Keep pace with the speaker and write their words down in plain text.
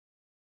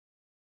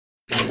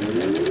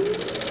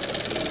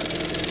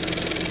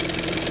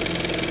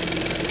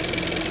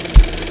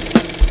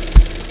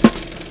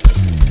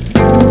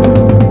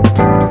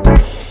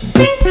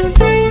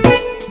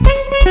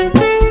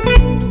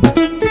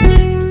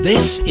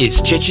is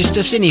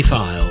Chichester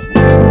Cinephile,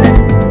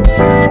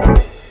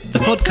 the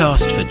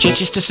podcast for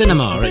Chichester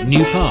Cinema at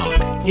New Park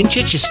in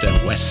Chichester,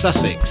 West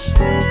Sussex.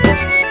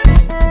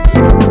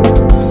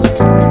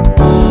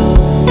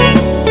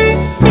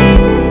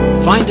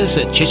 Find us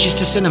at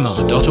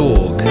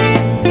chichestercinema.org.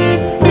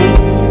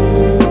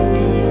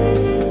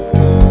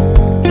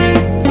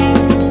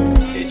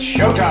 It's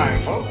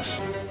showtime, folks.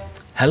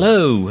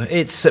 Hello,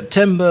 it's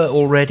September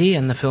already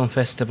and the film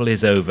festival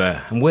is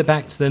over, and we're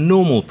back to the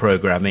normal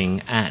programming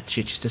at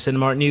Chichester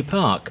Cinema at New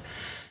Park.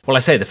 Well,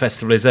 I say the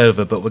festival is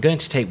over, but we're going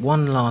to take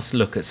one last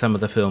look at some of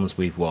the films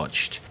we've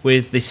watched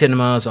with the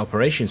cinema's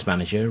operations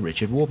manager,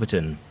 Richard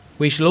Warburton.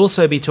 We shall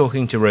also be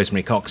talking to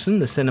Rosemary Coxon,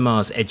 the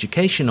cinema's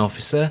education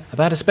officer,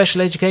 about a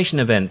special education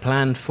event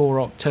planned for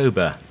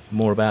October.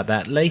 More about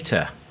that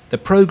later. The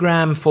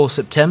programme for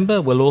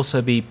September will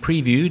also be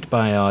previewed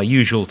by our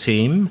usual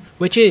team,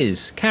 which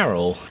is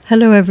Carol.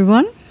 Hello,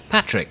 everyone.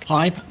 Patrick.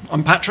 Hi,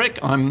 I'm Patrick.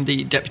 I'm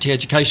the Deputy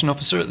Education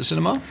Officer at the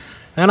cinema.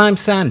 And I'm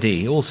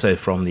Sandy, also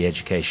from the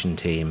education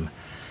team.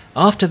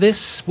 After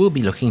this, we'll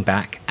be looking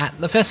back at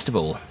the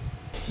festival.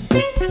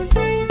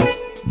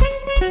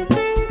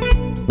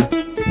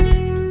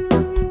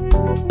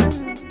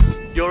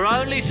 You're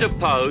only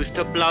supposed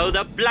to blow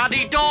the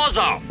bloody doors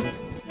off.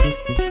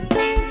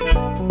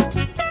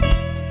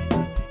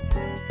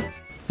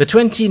 The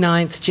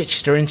 29th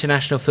Chichester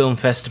International Film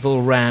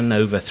Festival ran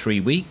over 3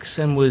 weeks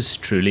and was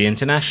truly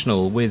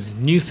international, with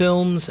new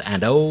films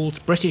and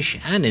old, British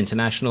and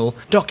international,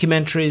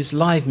 documentaries,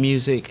 live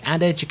music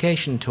and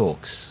education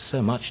talks.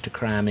 So much to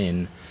cram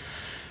in.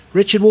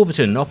 Richard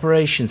Warburton,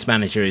 Operations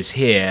Manager, is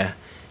here.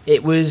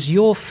 It was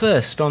your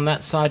first on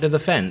that side of the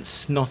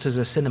fence, not as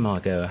a cinema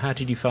goer. How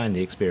did you find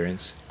the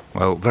experience?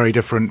 Well, very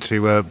different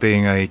to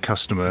being a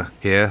customer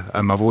here.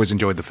 I've always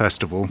enjoyed the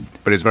festival,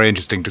 but it's very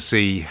interesting to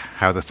see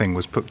how the thing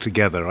was put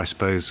together. I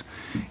suppose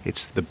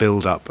it's the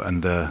build-up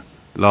and the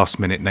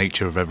last-minute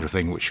nature of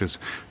everything, which was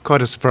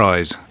quite a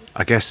surprise.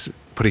 I guess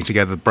putting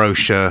together the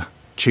brochure,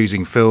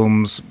 choosing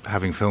films,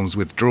 having films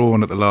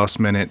withdrawn at the last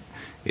minute,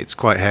 it's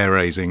quite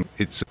hair-raising.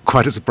 It's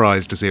quite a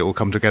surprise to see it all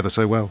come together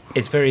so well.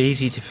 It's very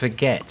easy to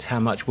forget how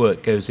much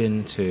work goes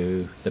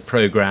into the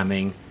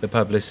programming, the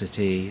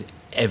publicity,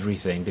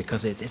 everything,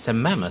 because it's a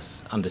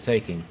mammoth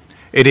undertaking.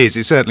 It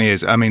certainly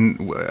is. I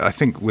mean, I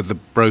think with the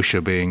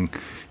brochure being,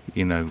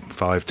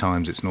 5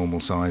 times its normal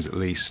size at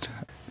least,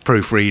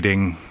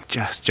 proofreading,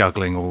 just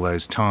juggling all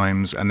those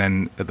times, and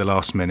then at the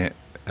last minute,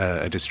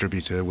 a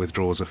distributor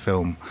withdraws a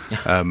film,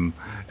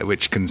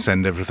 which can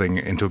send everything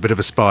into a bit of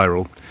a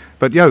spiral.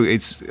 But, I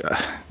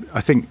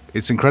think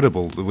it's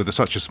incredible with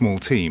such a small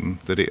team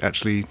that it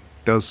actually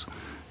does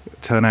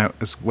turn out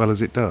as well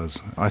as it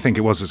does. I think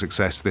it was a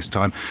success this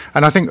time.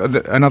 And I think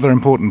another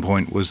important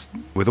point was,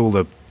 with all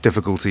the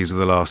difficulties of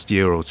the last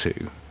year or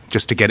two,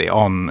 just to get it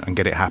on and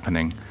get it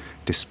happening,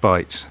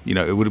 despite,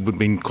 it would have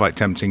been quite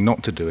tempting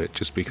not to do it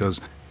just because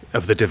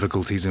of the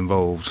difficulties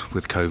involved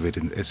with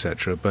COVID,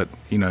 etc. But,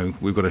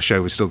 we've got to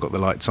show we've still got the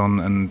lights on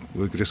and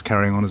we're just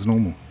carrying on as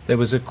normal. There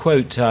was a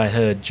quote I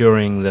heard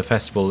during the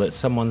festival that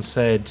someone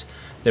said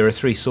there are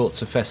 3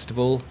 sorts of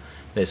festival.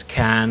 There's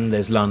Cannes,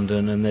 there's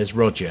London, and there's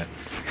Roger.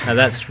 Now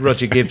that's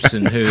Roger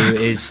Gibson, who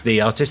is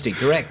the artistic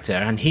director,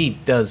 and he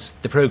does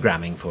the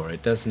programming for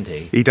it, doesn't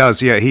he? He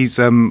does, yeah. He's,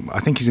 I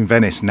think he's in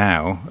Venice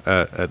now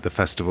at the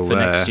festival for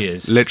there, next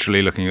year's.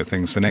 Literally looking at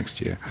things for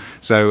next year.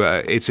 So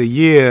it's a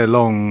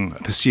year-long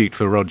pursuit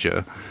for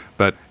Roger,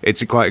 but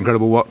it's quite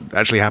incredible what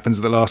actually happens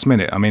at the last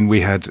minute. I mean,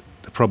 we had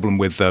the problem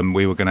with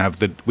we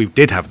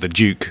did have The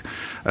Duke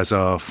as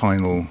our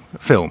final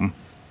film,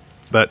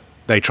 but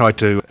they tried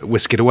to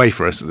whisk it away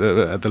for us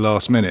at the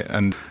last minute,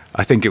 and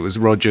I think it was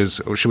Roger's,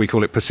 or should we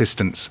call it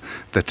persistence,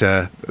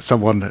 that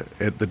someone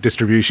at the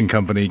distribution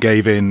company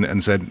gave in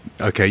and said,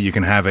 OK, you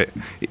can have it,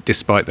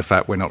 despite the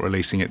fact we're not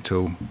releasing it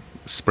till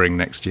spring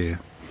next year.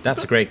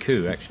 That's a great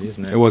coup, actually,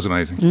 isn't it? It was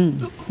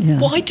amazing. Yeah.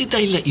 Why did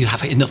they let you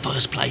have it in the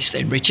first place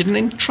then, Richard, and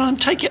then try and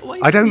take it away?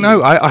 I don't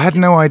know. I had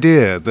no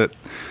idea that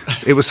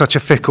it was such a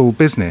fickle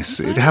business.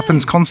 It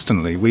happens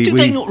constantly. Do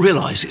they not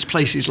realise it's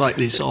places like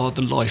this are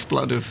the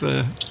lifeblood of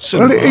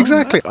cinema? Well,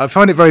 exactly. I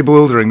find it very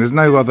bewildering. There's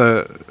no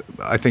other,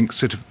 I think,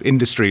 sort of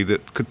industry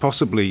that could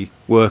possibly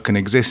work and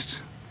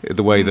exist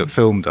the way that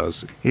film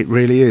does. It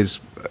really is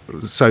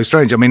so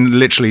strange. I mean,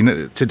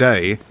 literally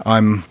today,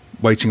 I'm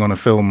waiting on a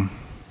film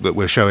that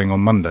we're showing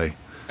on Monday,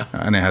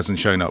 and it hasn't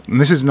shown up.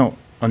 And this is not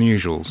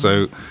unusual.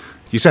 So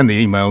you send the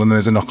email and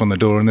there's a knock on the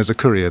door and there's a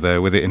courier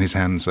there with it in his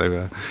hand,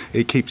 so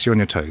it keeps you on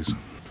your toes.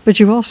 But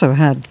you also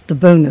had the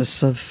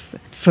bonus of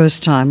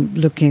first time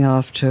looking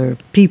after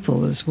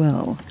people as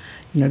well,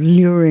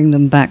 luring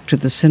them back to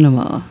the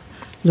cinema,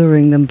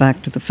 luring them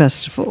back to the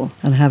festival,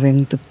 and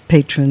having the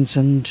patrons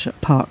and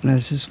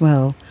partners as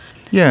well.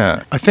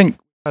 Yeah, I think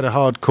we had a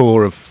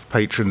hardcore of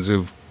patrons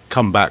who've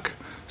come back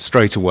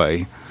straight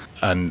away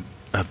and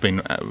have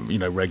been,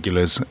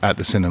 regulars at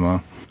the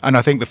cinema. And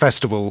I think the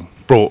festival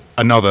brought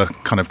another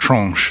kind of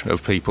tranche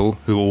of people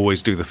who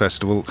always do the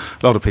festival.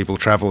 A lot of people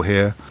travel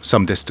here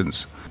some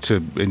distance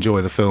to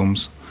enjoy the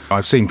films.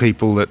 I've seen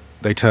people that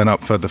They turn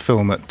up for the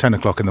film at 10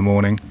 o'clock in the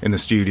morning in the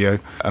studio,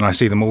 and I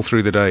see them all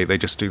through the day. They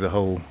just do the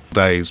whole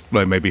days,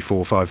 maybe 4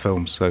 or 5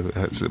 films, so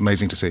it's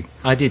amazing to see.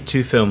 I did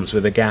 2 films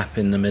with a gap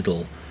in the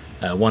middle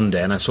one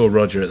day, and I saw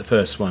Roger at the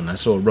first one. I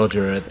saw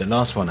Roger at the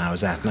last one I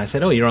was at, and I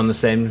said, "Oh, you're on the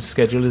same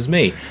schedule as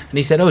me." And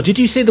he said, "Oh, did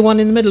you see the one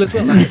in the middle as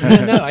well?" I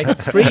said, no,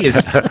 3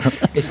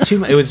 is too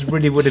much.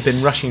 It would have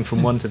been rushing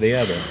from one to the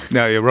other.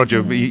 No, yeah,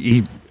 Roger,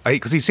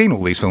 because he's seen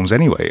all these films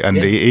anyway, and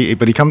Yeah.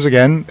 but he comes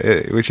again,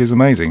 which is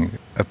amazing.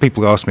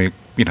 People ask me,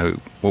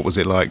 what was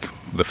it like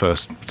the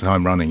first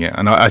time running it?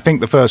 And I think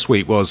the first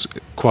week was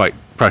quite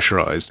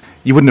pressurised.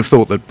 You wouldn't have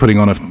thought that putting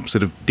on a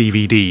sort of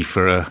DVD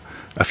for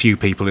a few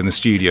people in the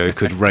studio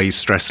could raise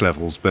stress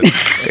levels, but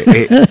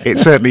it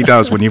certainly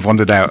does when you've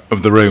wandered out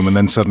of the room and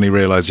then suddenly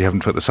realise you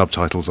haven't put the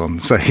subtitles on,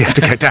 so you have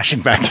to go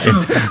dashing back in.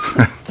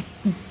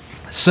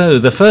 So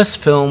the first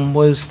film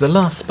was The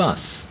Last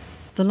Bus.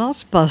 The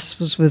Last Bus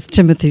was with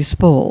Timothy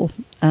Spall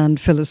and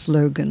Phyllis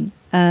Logan,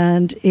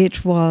 and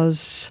it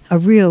was a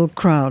real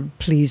crowd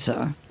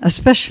pleaser,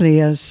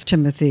 especially as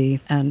Timothy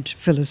and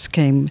Phyllis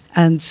came,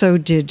 and so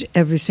did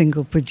every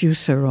single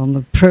producer on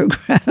the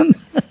programme.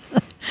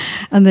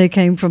 And they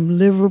came from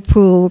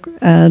Liverpool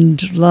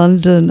and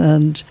London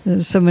and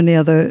so many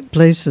other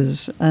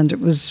places. And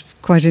it was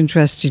quite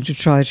interesting to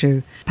try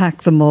to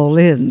pack them all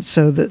in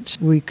so that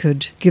we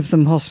could give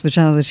them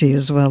hospitality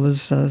as well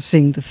as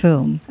seeing the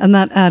film. And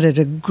that added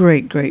a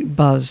great, great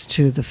buzz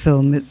to the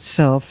film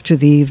itself, to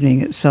the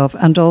evening itself.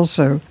 And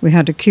also we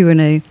had a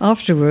Q&A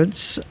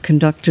afterwards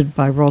conducted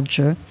by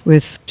Roger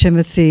with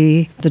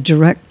Timothy, the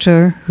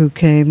director who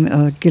came,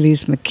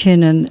 Gillies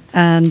McKinnon.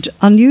 And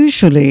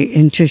unusually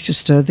in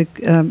Chichester,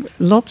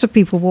 lots of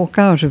people walk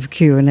out of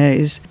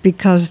Q&As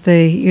because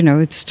they,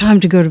 it's time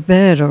to go to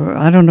bed, or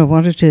I don't know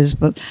what it is,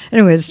 but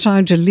anyway, it's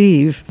time to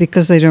leave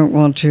because they don't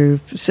want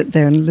to sit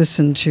there and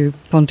listen to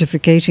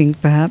pontificating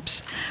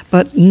perhaps,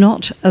 but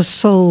not a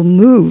soul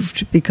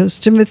moved because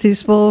Timothy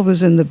Spall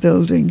was in the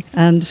building.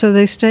 And so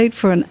they stayed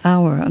for an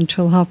hour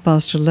until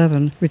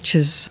 11:30, which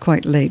is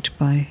quite late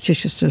by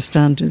Chichester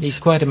standards. He's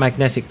quite a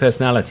magnetic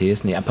personality,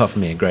 isn't he? Apart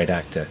from being a great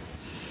actor.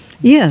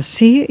 Yes,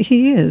 he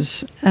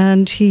is.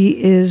 And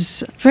he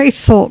is very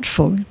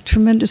thoughtful,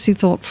 tremendously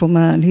thoughtful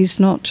man. He's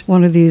not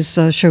one of these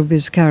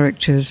showbiz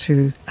characters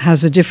who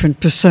has a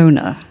different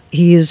persona.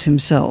 He is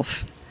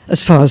himself,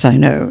 as far as I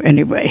know,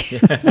 anyway.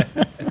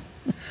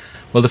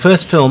 Well, the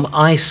first film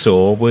I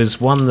saw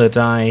was one that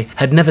I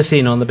had never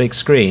seen on the big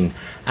screen,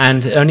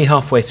 and only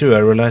halfway through I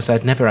realised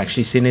I'd never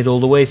actually seen it all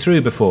the way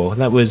through before.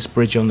 That was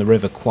Bridge on the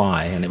River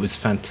Kwai, and it was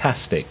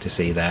fantastic to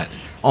see that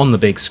on the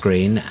big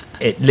screen.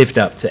 It lived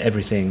up to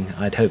everything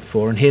I'd hoped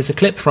for, and here's a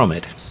clip from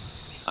it.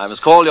 I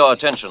must call your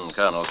attention,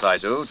 Colonel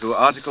Saito, to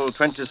Article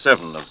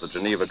 27 of the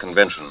Geneva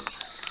Convention.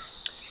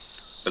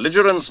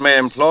 Belligerents may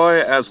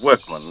employ as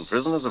workmen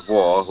prisoners of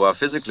war who are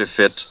physically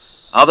fit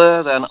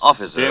other than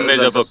officers.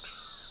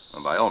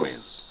 By all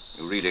means.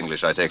 You read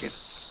English, I take it.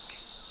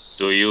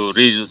 Do you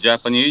read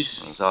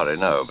Japanese? I'm sorry,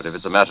 no, but if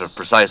it's a matter of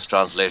precise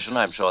translation,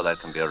 I'm sure that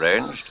can be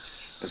arranged.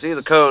 You see,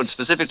 the code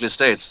specifically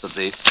states that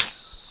the...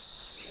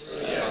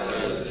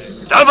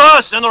 Down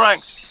first in the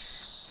ranks!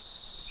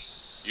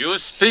 You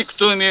speak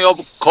to me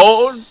of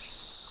code?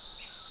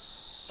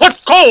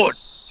 What code?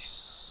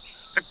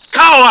 The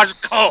coward's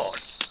code!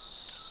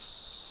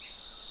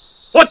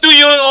 What do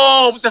you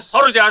know of the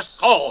soldier's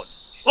code?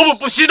 Of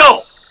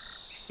Bushido?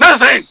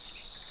 Nothing!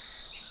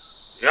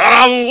 You're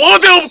on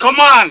order of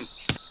command!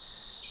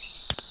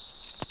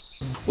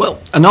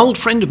 Well, an old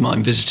friend of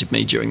mine visited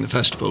me during the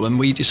festival and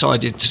we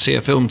decided to see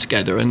a film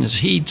together, and as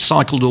he'd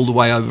cycled all the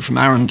way over from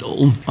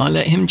Arundel, I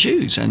let him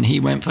choose and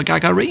he went for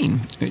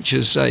Gagarine, which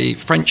is a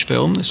French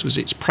film. This was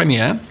its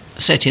premiere,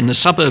 set in the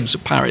suburbs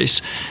of Paris,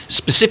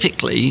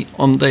 specifically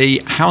on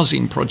the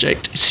housing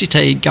project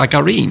Cité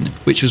Gagarine,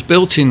 which was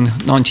built in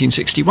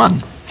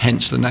 1961.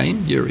 Hence the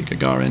name, Yuri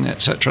Gagarin,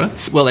 etc.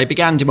 Well, they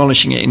began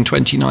demolishing it in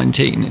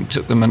 2019. It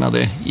took them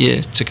another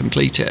year to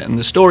complete it. And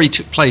the story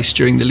took place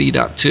during the lead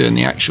up to and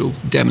the actual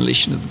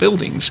demolition of the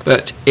buildings.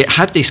 But it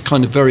had this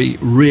kind of very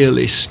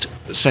realist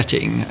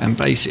setting and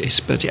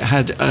basis, but it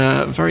had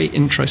a very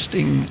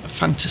interesting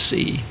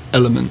fantasy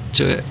element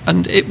to it.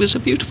 And it was a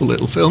beautiful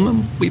little film,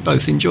 and we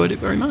both enjoyed it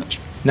very much.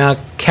 Now,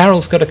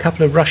 Carol's got a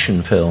couple of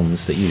Russian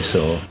films that you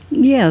saw.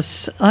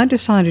 Yes, I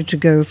decided to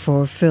go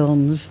for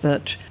films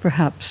that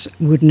perhaps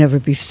would never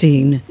be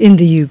seen in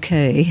the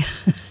UK.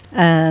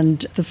 And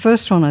the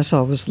first one I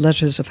saw was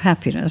Letters of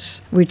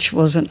Happiness, which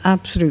was an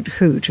absolute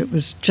hoot. It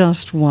was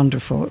just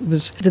wonderful. It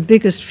was the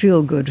biggest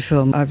feel-good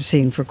film I've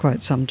seen for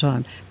quite some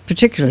time,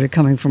 particularly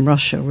coming from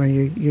Russia, where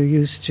you're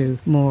used to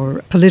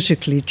more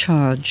politically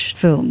charged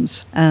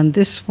films. And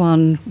this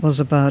one was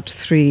about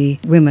 3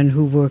 women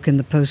who work in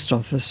the post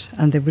office,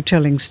 and they were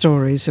telling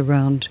stories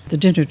around the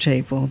dinner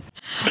table.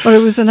 Well,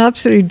 it was an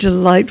absolutely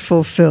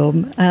delightful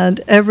film,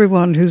 and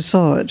everyone who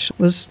saw it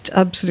was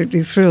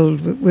absolutely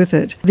thrilled with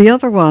it. The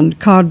other one,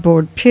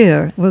 Cardboard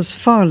Pier, was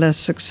far less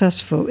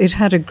successful. It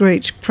had a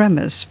great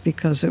premise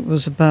because it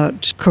was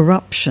about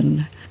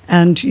corruption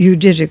And you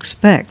did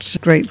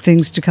expect great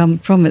things to come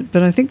from it,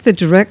 but I think the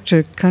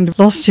director kind of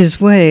lost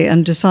his way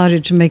and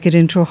decided to make it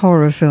into a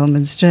horror film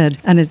instead,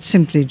 and it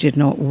simply did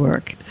not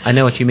work. I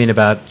know what you mean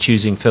about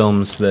choosing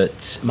films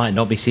that might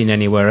not be seen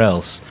anywhere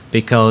else,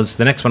 because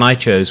the next one I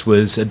chose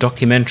was a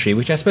documentary,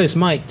 which I suppose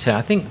might,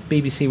 I think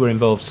BBC were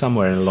involved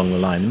somewhere along the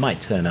line, might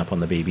turn up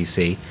on the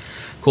BBC,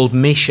 called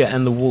Misha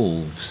and the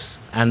Wolves.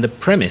 And the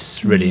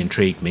premise really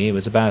intrigued me. It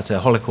was about a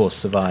Holocaust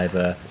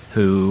survivor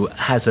who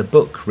has a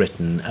book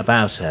written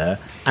about her,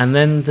 and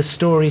then the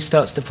story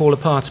starts to fall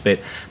apart a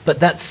bit. But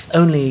that's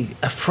only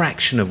a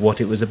fraction of what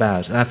it was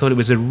about. And I thought it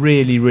was a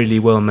really, really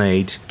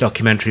well-made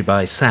documentary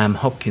by Sam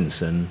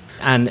Hopkinson.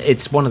 And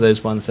it's one of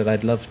those ones that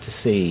I'd love to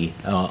see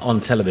on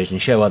television,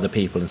 show other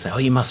people and say, oh,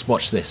 you must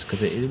watch this,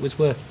 because it was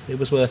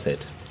worth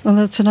it. Well,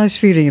 that's a nice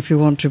feeling if you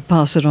want to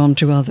pass it on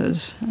to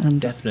others. And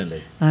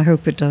definitely. I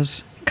hope it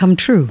does come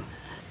true.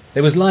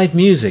 There was live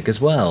music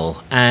as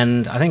well,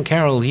 and I think,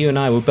 Carol, you and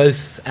I were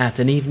both at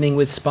an evening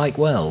with Spike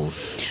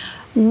Wells.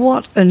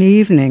 What an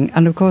evening.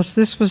 And of course,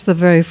 this was the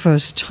very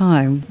first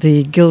time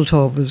the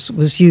Guildhall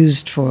was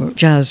used for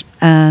jazz.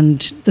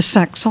 And the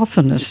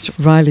saxophonist,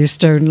 Riley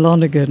Stone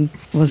Lonergan,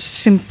 was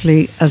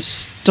simply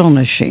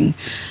astonishing.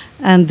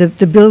 And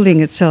the building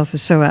itself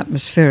is so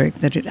atmospheric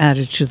that it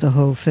added to the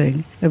whole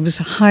thing. It was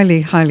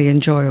highly, highly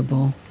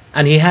enjoyable.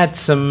 And he had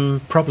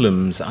some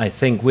problems, I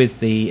think, with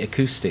the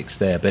acoustics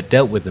there, but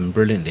dealt with them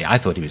brilliantly. I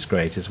thought he was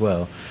great as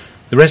well.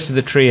 The rest of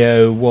the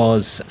trio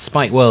was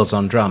Spike Wells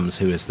on drums,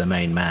 who was the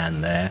main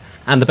man there,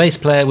 and the bass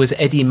player was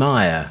Eddie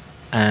Meyer,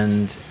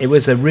 and it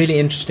was a really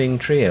interesting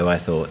trio, I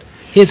thought.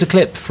 Here's a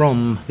clip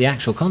from the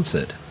actual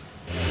concert.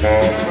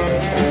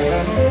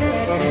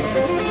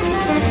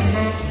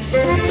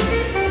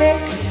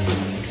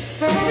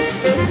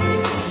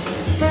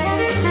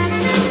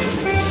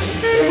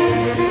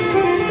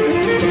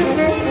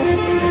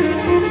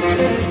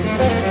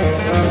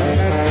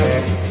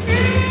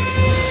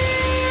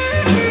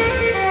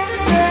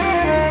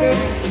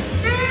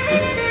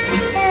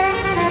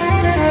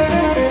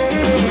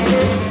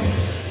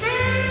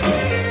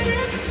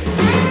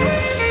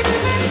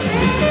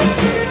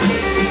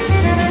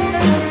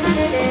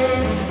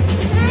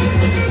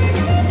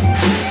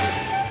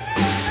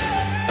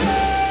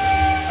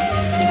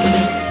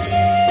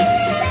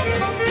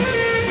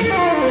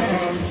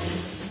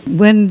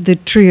 When the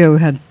trio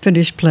had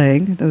finished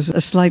playing, there was a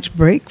slight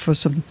break for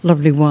some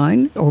lovely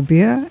wine or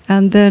beer,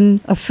 and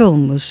then a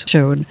film was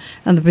shown,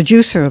 and the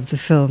producer of the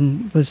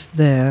film was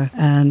there,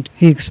 and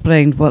he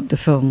explained what the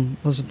film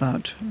was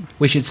about.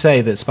 We should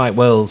say that Spike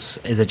Wells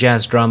is a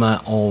jazz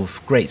drummer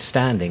of great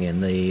standing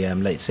in the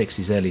late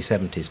 60s, early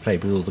 70s,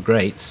 played with all the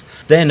greats,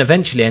 then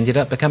eventually ended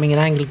up becoming an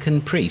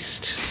Anglican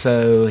priest,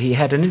 so he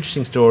had an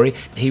interesting story.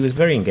 He was a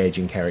very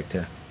engaging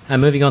character.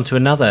 And moving on to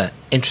another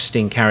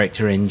interesting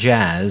character in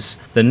jazz,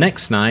 the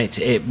next night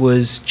it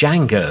was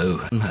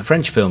Django, a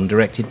French film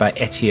directed by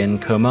Etienne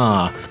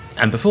Comar.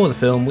 And before the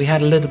film, we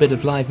had a little bit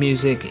of live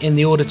music in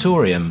the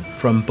auditorium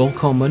from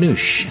Balkan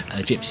Manouche,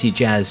 a gypsy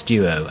jazz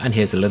duo, and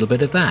here's a little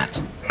bit of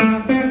that.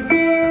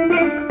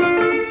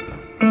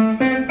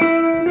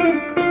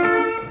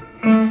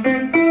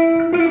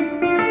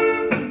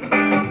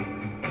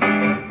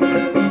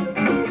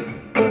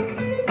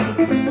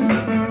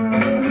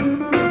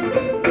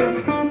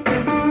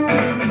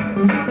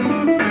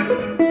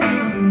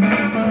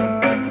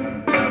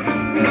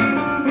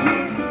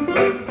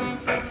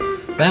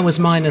 That was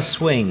Minor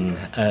Swing,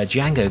 a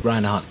Django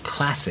Reinhardt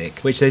classic,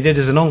 which they did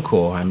as an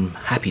encore, I'm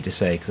happy to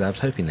say, because I was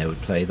hoping they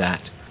would play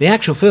that. The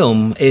actual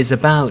film is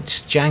about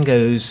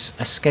Django's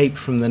escape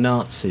from the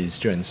Nazis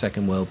during the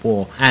Second World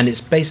War, and it's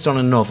based on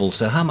a novel,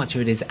 so how much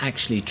of it is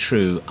actually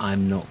true,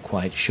 I'm not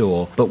quite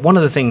sure. But one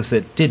of the things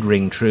that did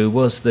ring true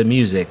was the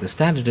music, the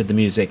standard of the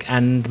music,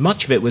 and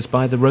much of it was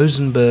by the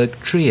Rosenberg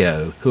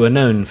Trio, who are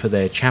known for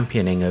their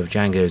championing of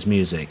Django's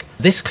music.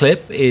 This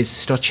clip is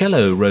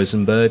Storcello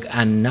Rosenberg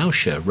and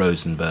Nausha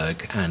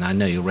Rosenberg, and I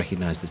know you'll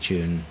recognise the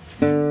tune.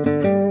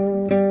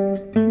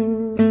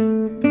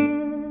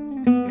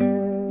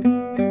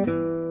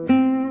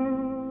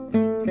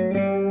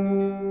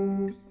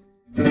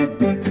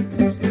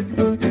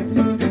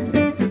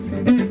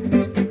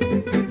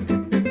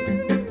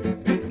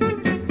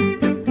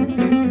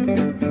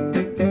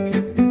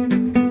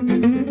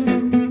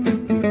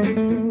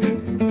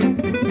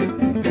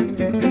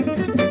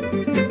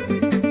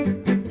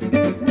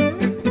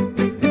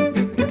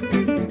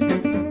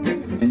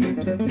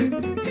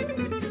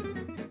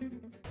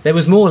 There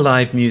was more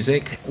live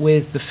music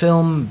with the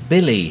film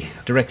Billy,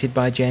 directed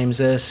by James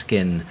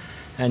Erskine.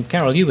 And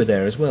Carol, you were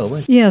there as well,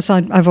 weren't you? Yes,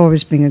 I've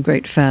always been a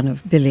great fan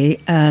of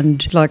Billy,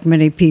 and like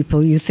many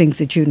people, you think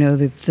that you know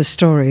the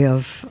story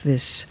of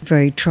this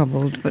very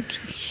troubled but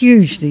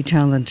hugely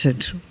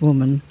talented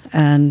woman,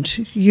 and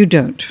you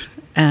don't.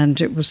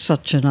 And it was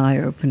such an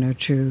eye-opener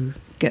to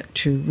get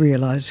to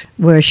realise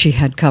where she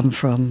had come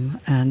from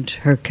and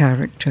her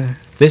character.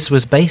 This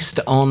was based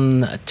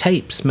on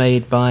tapes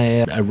made by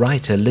a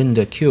writer,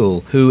 Linda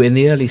Kuehl, who in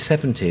the early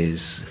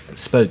 70s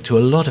spoke to a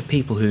lot of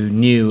people who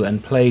knew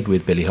and played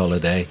with Billie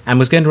Holiday and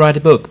was going to write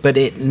a book, but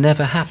it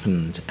never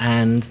happened.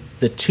 And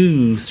the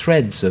two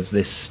threads of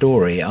this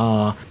story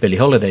are Billie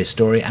Holiday's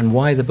story and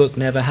why the book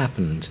never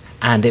happened.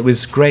 And it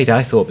was great,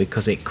 I thought,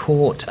 because it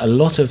caught a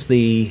lot of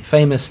the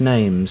famous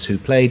names who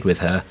played with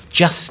her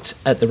just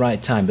at the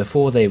right time,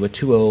 before they were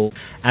too old.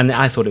 And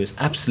I thought it was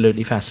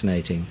absolutely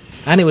fascinating.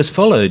 And it was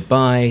followed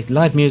by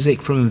live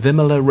music from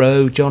Vimola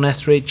Rowe, John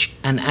Etheridge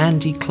and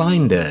Andy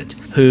Kleindert,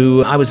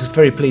 who I was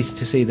very pleased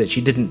to see that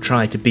she didn't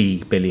try to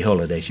be Billie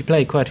Holiday. She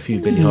played quite a few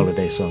Billie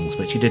Holiday songs,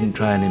 but she didn't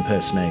try an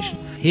impersonation.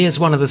 Here's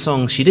one of the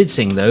songs she did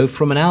sing, though,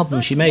 from an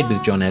album she made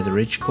with John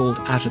Etheridge called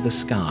Out of the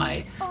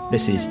Sky.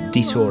 This is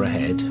Detour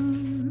Ahead.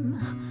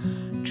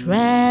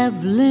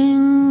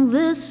 Traveling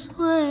this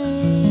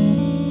way,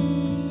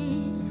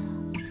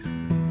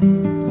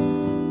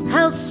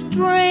 how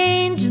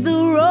strange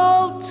the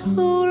road to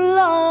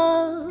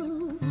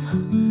love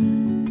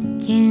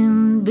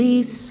can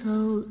be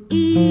so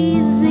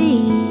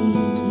easy.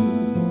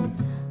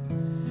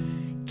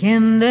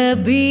 Can there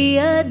be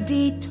a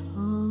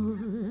detour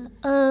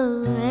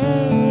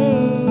ahead?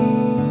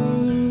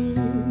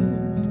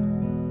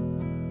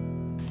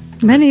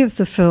 Many of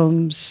the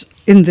films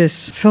in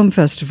this film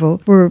festival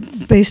were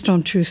based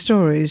on true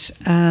stories,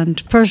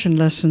 and Persian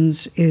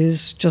Lessons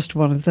is just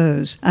one of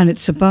those. And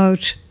it's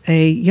about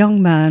a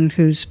young man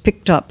who's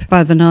picked up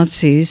by the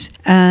Nazis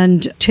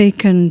and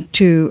taken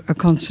to a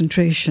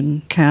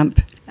concentration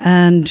camp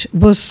and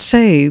was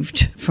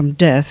saved from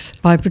death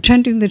by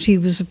pretending that he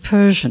was a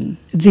Persian.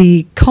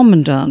 The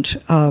commandant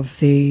of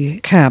the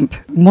camp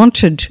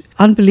wanted,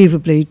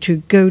 unbelievably, to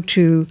go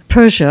to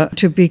Persia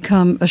to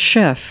become a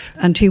chef,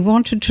 and he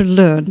wanted to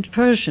learn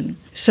Persian.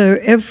 So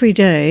every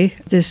day,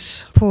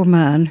 this poor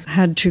man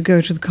had to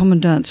go to the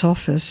commandant's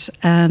office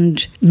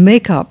and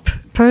make up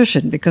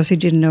Persian because he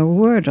didn't know a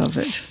word of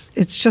it.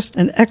 It's just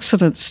an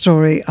excellent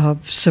story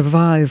of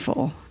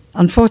survival.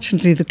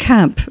 Unfortunately, the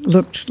camp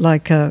looked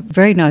like a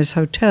very nice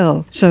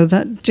hotel, so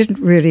that didn't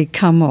really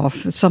come off.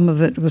 Some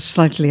of it was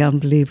slightly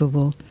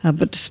unbelievable.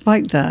 But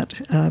despite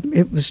that,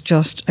 it was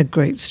just a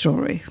great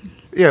story.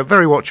 Yeah,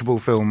 very watchable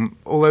film,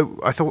 although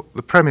I thought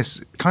the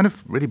premise kind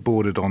of really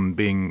bordered on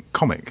being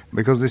comic,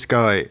 because this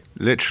guy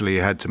literally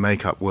had to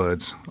make up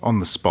words on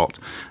the spot,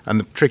 and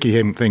the tricky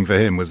thing for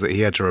him was that he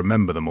had to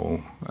remember them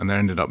all, and there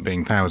ended up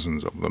being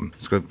thousands of them.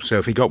 So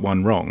if he got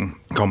one wrong,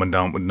 the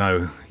commandant would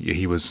know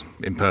he was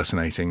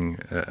impersonating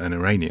an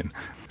Iranian.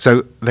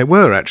 So there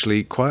were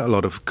actually quite a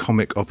lot of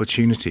comic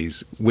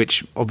opportunities,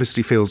 which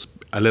obviously feels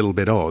a little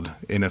bit odd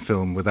in a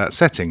film with that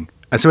setting.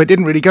 And so it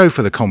didn't really go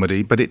for the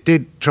comedy, but it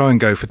did try and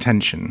go for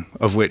tension,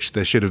 of which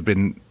there should have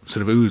been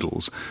sort of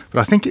oodles.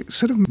 But I think it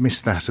sort of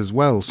missed that as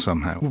well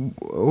somehow.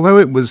 Although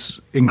it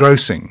was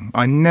engrossing,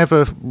 I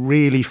never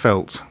really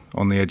felt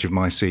on the edge of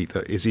my seat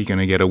that, is he going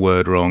to get a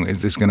word wrong?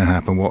 Is this going to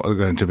happen? What are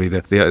going to be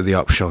the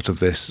upshot of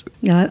this?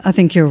 Yeah, I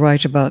think you're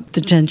right about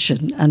the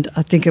tension, and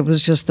I think it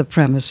was just the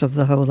premise of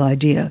the whole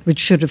idea, which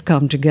should have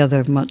come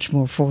together much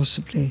more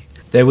forcibly.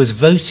 There was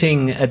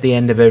voting at the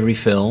end of every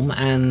film,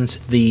 and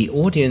the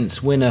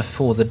audience winner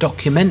for the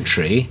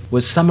documentary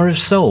was Summer of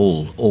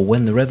Soul, or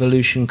When the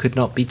Revolution Could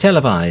Not Be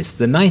Televised,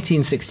 the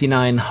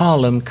 1969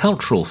 Harlem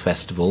Cultural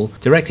Festival,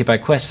 directed by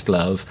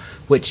Questlove,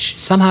 which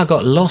somehow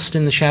got lost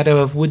in the shadow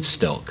of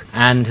Woodstock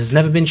and has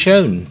never been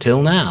shown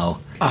till now.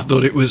 I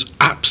thought it was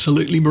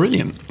absolutely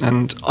brilliant.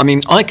 And, I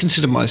mean, I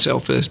consider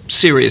myself a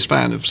serious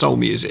fan of soul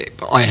music,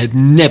 but I had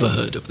never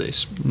heard of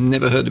this,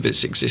 never heard of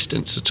its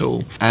existence at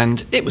all.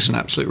 And it was an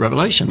absolute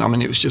revelation. I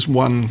mean, it was just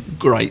one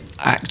great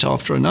act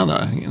after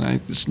another. You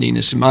know, it's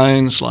Nina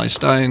Simone, Sly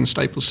Stone,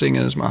 Staple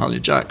Singers,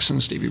 Mahalia Jackson,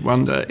 Stevie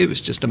Wonder. It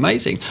was just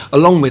amazing,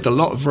 along with a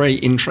lot of very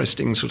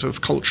interesting sort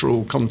of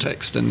cultural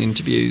context and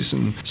interviews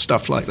and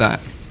stuff like that.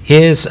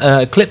 Here's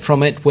a clip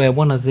from it where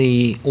one of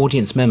the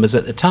audience members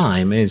at the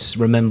time is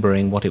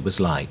remembering what it was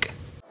like.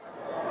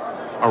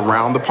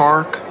 Around the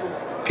park,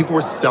 people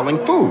were selling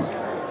food.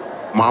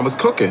 Mom was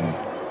cooking.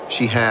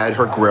 She had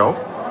her grill,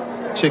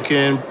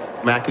 chicken,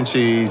 mac and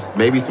cheese,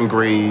 maybe some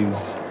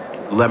greens,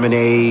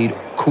 lemonade,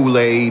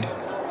 Kool-Aid,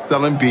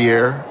 selling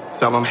beer,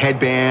 selling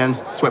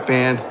headbands,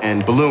 sweatbands,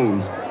 and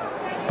balloons.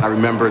 I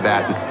remember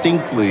that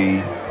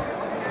distinctly.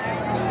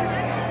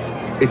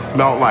 It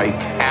smelled like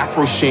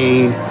Afro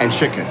Sheen and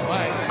chicken.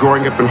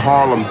 Growing up in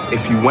Harlem,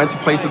 if you went to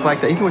places like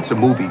that, you went to the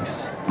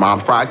movies. Mom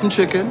fried some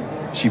chicken,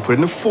 she put it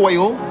in the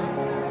foil,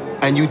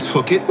 and you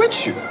took it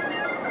with you.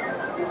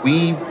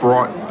 We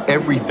brought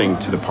everything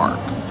to the park.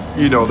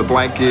 You know, the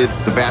blankets,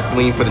 the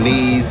Vaseline for the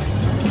knees.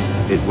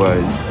 It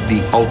was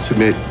the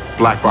ultimate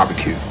black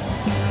barbecue.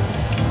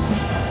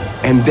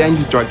 And then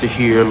you start to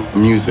hear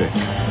music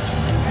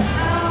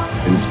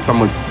and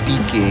someone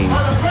speaking.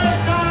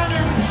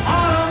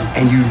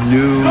 And you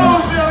knew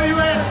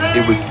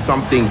it was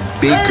something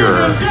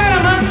bigger.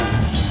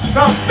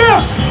 The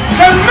Fifth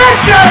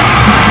Dimension!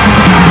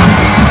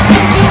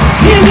 Don't you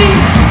hear me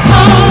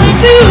calling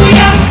to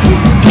ya?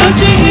 Don't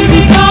you hear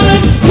me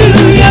calling to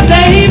ya,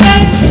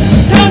 baby?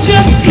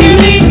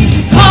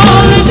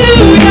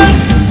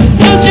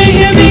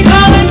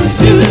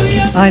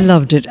 I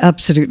loved it,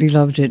 absolutely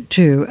loved it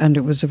too, and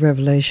it was a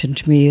revelation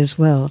to me as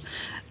well.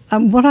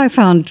 What I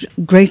found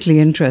greatly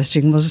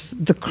interesting was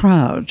the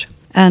crowd.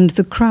 And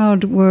the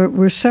crowd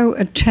were so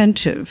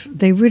attentive.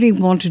 They really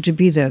wanted to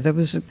be there. There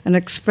was an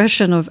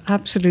expression of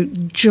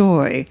absolute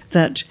joy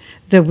that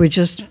there were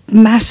just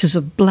masses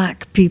of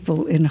black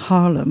people in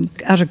Harlem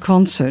at a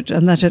concert,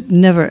 and that had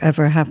never,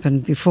 ever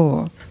happened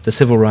before. The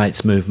civil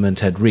rights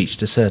movement had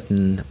reached a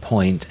certain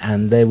point,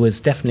 and there was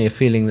definitely a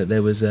feeling that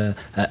there was a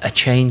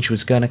change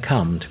was going to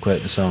come, to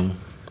quote the song.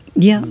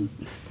 Yeah.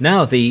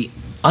 Now, the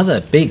other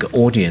big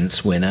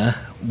audience winner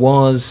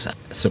was,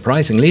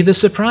 surprisingly, the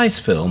surprise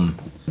film.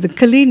 The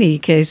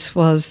Collini case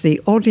was the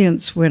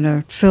audience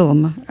winner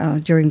film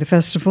during the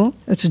festival.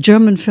 It's a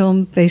German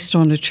film based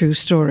on a true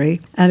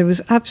story, and it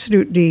was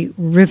absolutely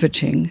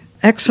riveting,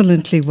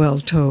 excellently well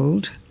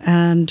told,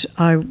 and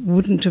I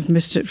wouldn't have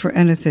missed it for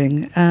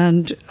anything.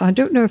 And I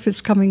don't know if it's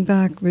coming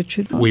back,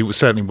 Richard. We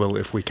certainly will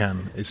if we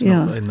can. It's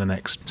not in the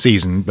next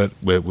season, but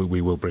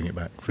we will bring it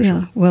back for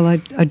sure. Well, I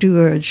do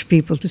urge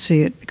people to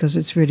see it because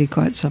it's really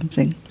quite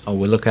something. Oh,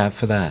 we'll look out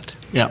for that.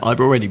 Yeah, I've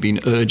already been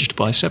urged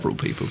by several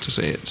people to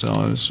see it,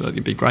 so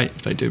it'd be great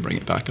if they do bring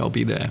it back. I'll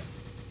be there.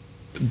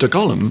 De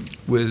Gollum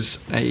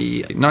was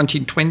a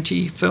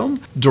 1920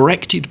 film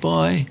directed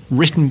by,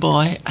 written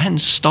by,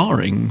 and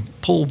starring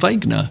Paul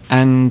Wegener.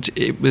 And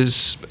it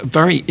was a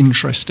very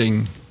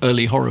interesting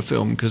early horror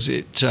film because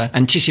it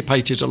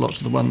anticipated a lot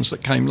of the ones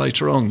that came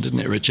later on, didn't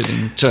it, Richard,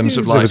 in terms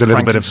of like there was a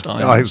little Frankenstein?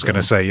 bit of, I was going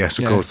to say, yes,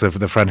 of course,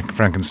 the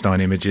Frankenstein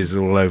images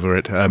all over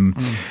it.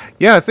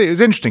 Yeah, I think it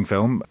was an interesting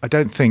film. I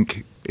don't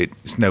think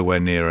it's nowhere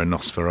near a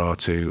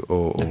Nosferatu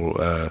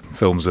or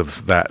films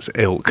of that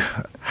ilk.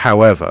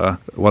 However,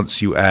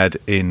 once you add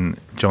in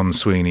John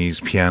Sweeney's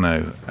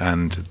piano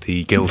and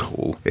the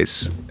Guildhall,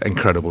 it's an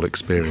incredible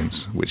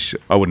experience, which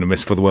I wouldn't have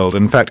missed for the world.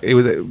 In fact, it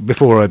was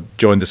before I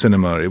joined the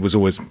cinema, it was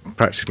always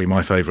practically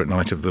my favourite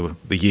night of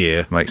the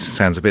year.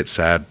 Sounds a bit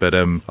sad, but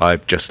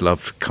I've just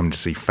loved coming to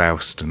see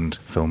Faust and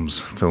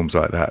films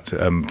like that,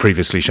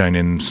 previously shown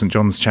in St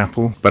John's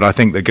Chapel. But I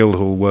think the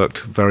Guildhall worked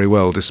very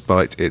well,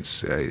 despite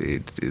its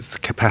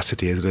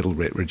capacity is a little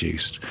bit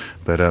reduced.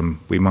 But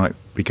we might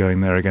be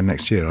going there again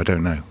next year, I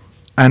don't know.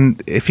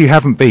 And if you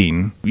haven't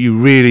been, you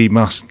really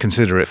must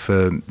consider it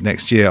for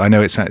next year. I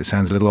know it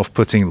sounds a little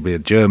off-putting. It'll be a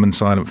German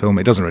silent film.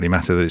 It doesn't really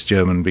matter that it's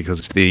German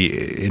because the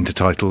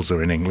intertitles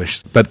are in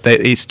English. But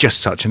it's just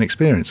such an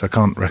experience. I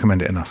can't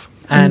recommend it enough.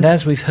 And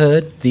as we've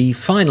heard, the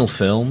final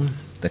film,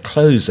 the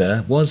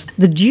closer, was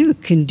The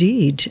Duke,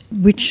 indeed,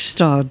 which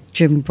starred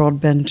Jim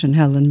Broadbent and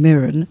Helen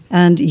Mirren.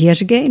 And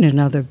yet again,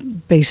 another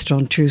based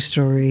on true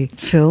story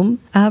film.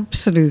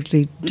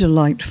 Absolutely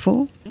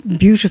delightful.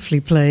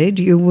 Beautifully played.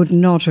 You would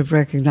not have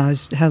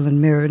recognised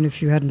Helen Mirren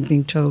if you hadn't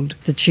been told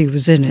that she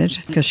was in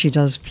it, because she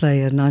does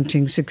play a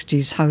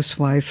 1960s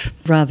housewife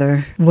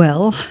rather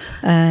well.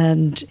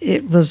 And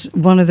it was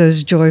one of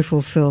those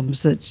joyful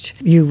films that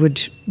you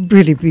would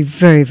really be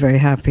very, very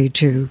happy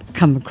to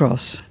come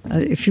across.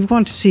 If you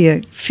want to see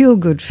a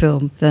feel-good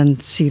film, then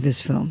see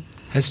this film.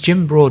 Has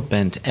Jim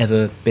Broadbent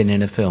ever been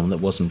in a film that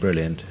wasn't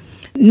brilliant?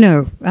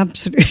 No,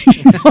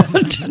 absolutely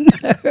not.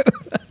 No.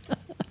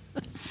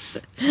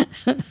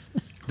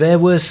 There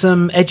were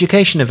some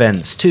education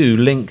events too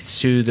linked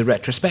to the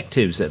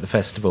retrospectives at the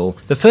festival.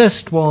 The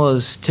first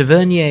was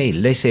Tavernier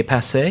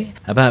Laissez-Passer,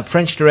 about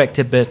French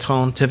director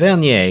Bertrand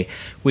Tavernier.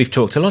 We've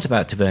talked a lot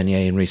about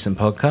Tavernier in recent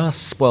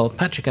podcasts. Well,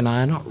 Patrick and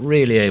I are not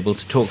really able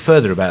to talk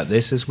further about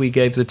this as we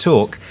gave the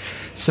talk.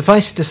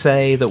 Suffice to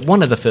say that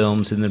one of the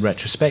films in the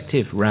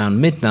retrospective,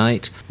 Round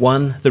Midnight,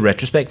 won the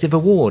retrospective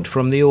award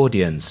from the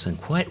audience, and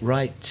quite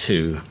right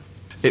too.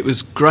 It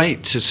was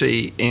great to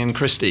see Ian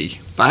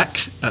Christie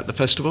back at the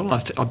festival.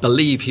 I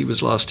believe he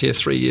was last here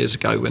 3 years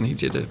ago when he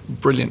did a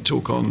brilliant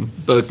talk on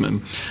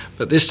Bergman.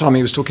 But this time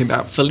he was talking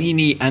about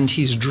Fellini and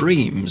his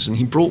dreams, and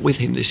he brought with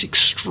him this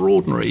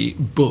extraordinary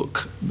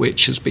book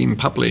which has been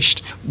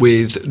published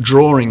with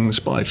drawings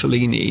by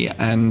Fellini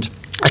and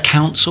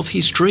accounts of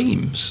his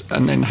dreams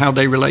and then how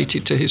they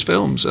related to his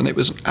films. And it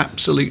was an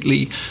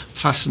absolutely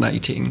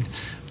fascinating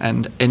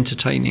and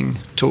entertaining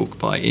talk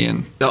by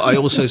Ian. I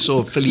also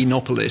saw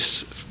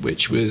Fellinopolis,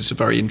 which was a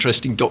very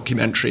interesting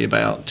documentary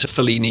about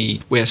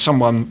Fellini, where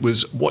someone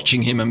was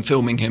watching him and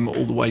filming him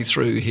all the way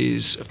through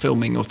his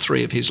filming of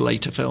 3 of his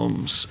later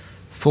films.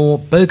 For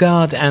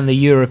Bogard and the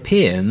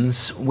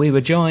Europeans, we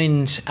were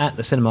joined at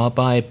the cinema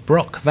by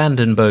Brock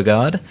Vanden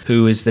Bogard,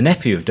 who is the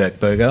nephew of Dirk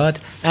Bogard,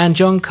 and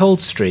John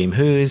Coldstream,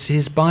 who is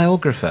his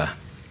biographer.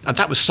 And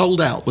that was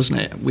sold out, wasn't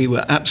it? We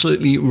were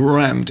absolutely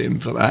rammed in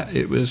for that.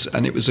 It was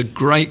a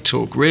great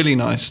talk, really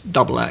nice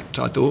double act,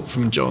 I thought,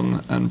 from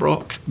John and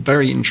Brock.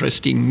 Very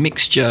interesting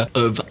mixture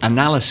of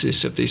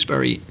analysis of this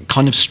very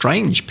kind of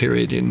strange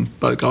period in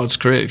Bogard's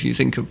career, if you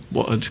think of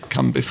what had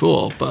come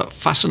before, but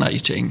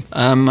fascinating,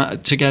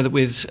 together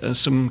with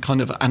some kind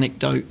of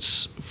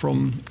anecdotes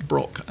from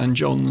Brock and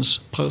John's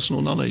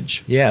personal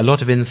knowledge. Yeah, a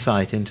lot of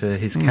insight into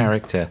his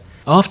character.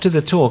 After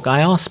the talk,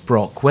 I asked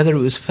Brock whether it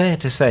was fair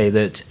to say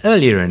that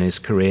earlier in his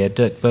career,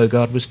 Dirk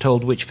Bogarde was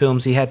told which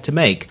films he had to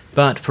make,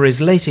 but for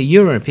his later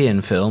European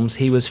films,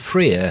 he was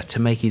freer to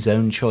make his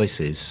own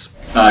choices.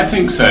 I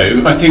think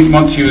so. I think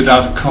once he was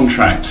out of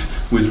contract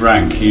with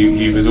Rank,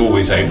 he was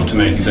always able to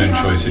make his own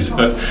choices,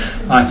 but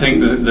I think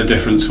that the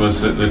difference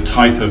was that the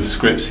type of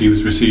scripts he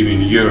was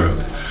receiving in Europe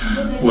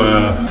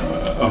were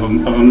of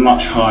a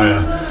much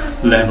higher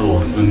level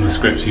than the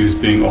scripts he was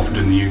being offered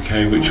in the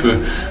UK, which were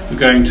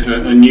going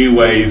to a new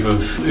wave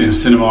of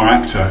cinema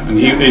actor, and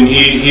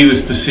he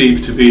was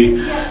perceived to be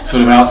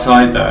sort of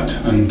outside that,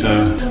 and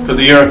but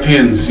the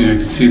Europeans,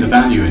 could see the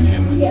value in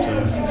him, and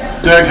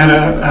Dirk had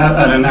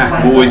a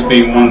knack of always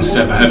being one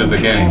step ahead of the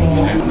game,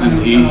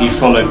 and he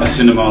followed the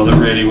cinema that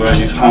really were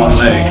his hard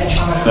leg,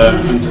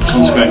 and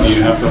consequently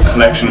you have a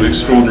collection of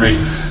extraordinary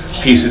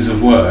pieces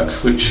of work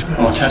which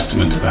are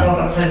testament to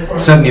that.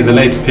 Certainly the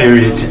later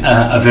period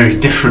are very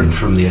different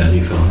from the early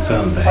films,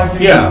 aren't they?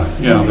 Yeah,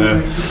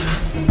 they're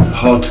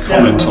hard to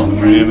comment on them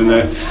really. I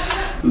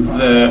mean,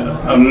 they're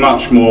a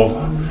much more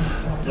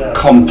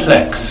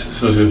complex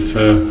sort of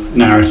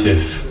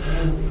narrative,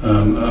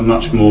 a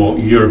much more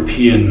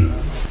European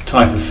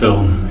type of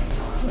film.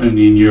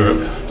 Only in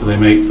Europe do they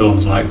make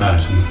films like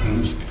that,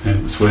 and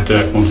that's where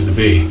Dirk wanted to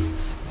be.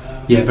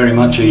 Yeah, very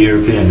much a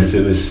European, as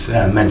it was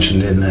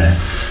mentioned in there.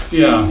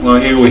 Yeah,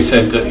 well, he always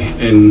said that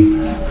in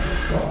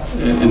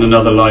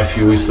another life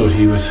he always thought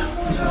he was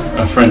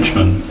a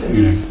Frenchman,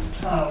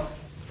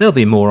 There'll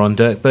be more on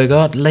Dirk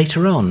Bogarde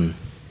later on.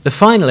 The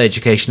final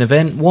education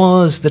event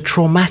was The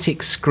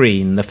Traumatic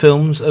Screen, the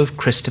films of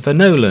Christopher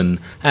Nolan,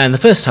 and the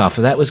first half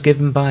of that was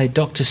given by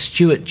Dr.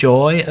 Stuart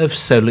Joy of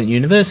Solent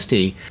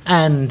University,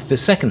 and the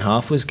second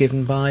half was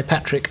given by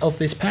Patrick of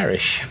this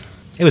parish.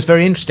 It was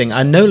very interesting.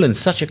 Nolan's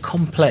such a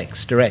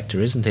complex director,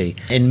 isn't he,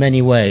 in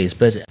many ways,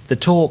 but the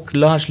talk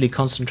largely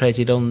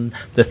concentrated on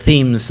the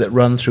themes that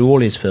run through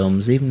all his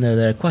films, even though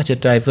they're quite a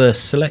diverse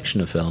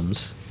selection of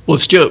films. Well,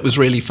 Stuart was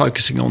really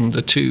focusing on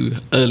the two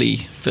early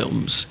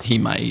films he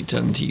made,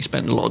 and he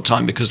spent a lot of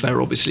time because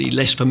they're obviously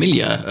less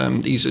familiar.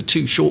 These are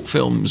two short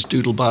films,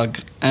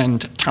 Doodlebug and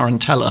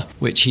Tarantella,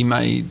 which he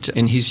made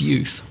in his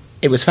youth.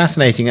 It was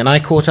fascinating, and I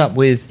caught up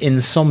with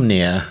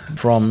Insomnia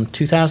from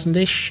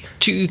 2000-ish?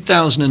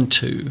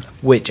 2002.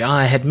 Which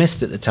I had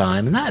missed at the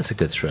time, and that's a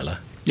good thriller.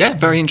 Yeah,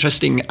 very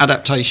interesting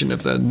adaptation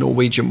of the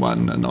Norwegian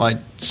one, and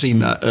I'd seen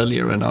that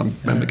earlier, and I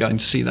remember going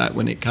to see that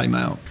when it came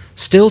out.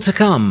 Still to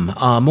come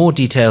are more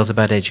details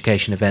about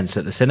education events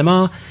at the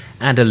cinema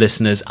and a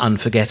listener's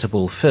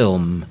unforgettable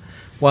film.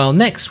 While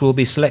next we'll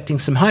be selecting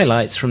some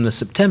highlights from the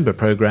September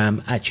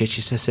programme at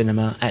Chichester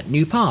Cinema at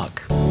New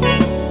Park.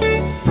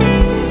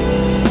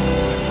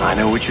 I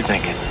know what you're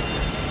thinking.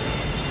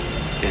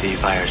 Did he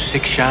fire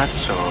 6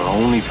 shots or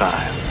only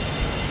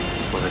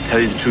 5? Well, to tell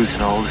you the truth,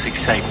 in all this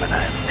excitement,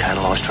 I've kind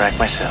of lost track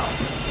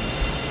myself.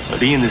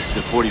 But Ian, this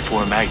is a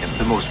 44 Magnum,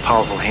 the most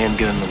powerful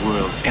handgun in the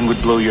world, and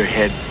would blow your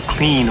head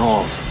clean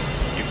off.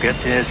 You've got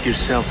to ask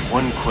yourself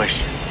one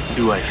question.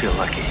 Do I feel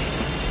lucky?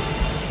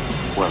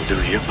 Well, do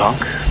you,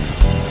 punk?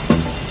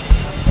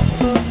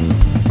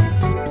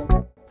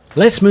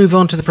 Let's move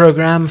on to the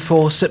programme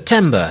for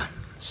September,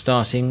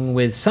 starting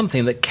with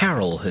something that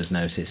Carol has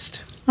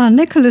noticed.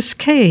 Nicolas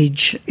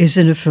Cage is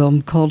in a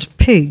film called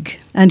Pig,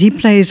 and he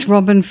plays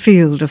Robin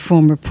Field, a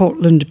former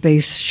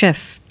Portland-based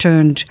chef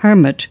turned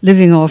hermit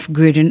living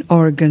off-grid in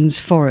Oregon's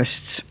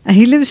forests. And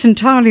he lives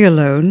entirely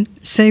alone,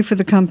 save for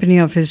the company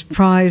of his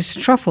prize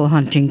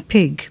truffle-hunting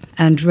pig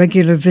and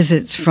regular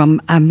visits from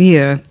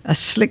Amir, a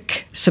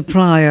slick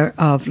supplier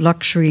of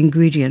luxury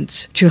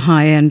ingredients to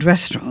high-end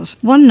restaurants.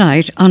 One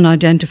night,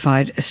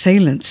 unidentified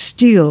assailants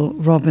steal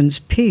Robin's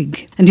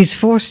pig, and he's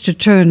forced to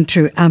turn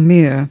to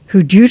Amir,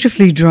 who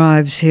dutifully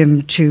drives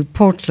him to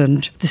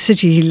Portland, the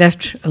city he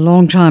left a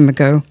long time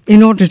ago,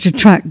 in order to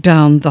track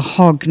down the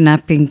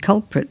hog-napping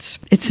culprits.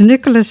 It's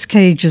Nicolas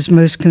Cage's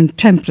most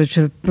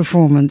contemplative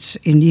performance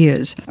in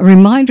years, a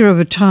reminder of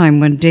a time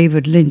when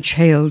David Lynch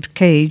hailed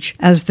Cage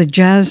as the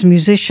jazz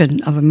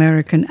musician of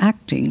American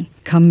acting.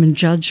 Come and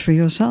judge for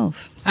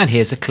yourself. And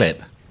here's a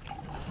clip.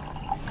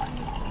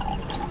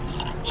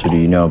 So do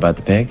you know about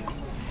the pig?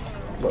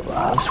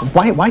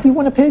 Why do you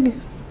want a pig?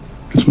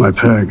 It's my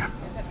pig.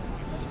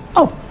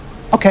 Oh,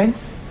 okay.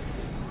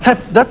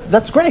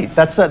 That's great.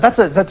 That's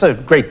a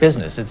great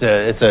business. It's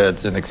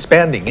an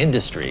expanding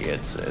industry.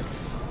 It's.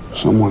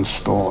 Someone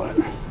stole it.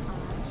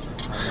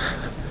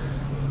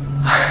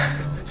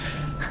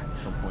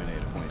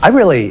 I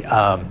really,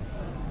 I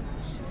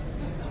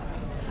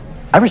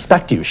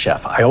respect you,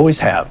 Chef. I always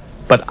have.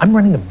 But I'm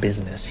running a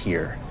business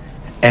here,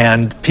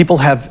 and people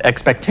have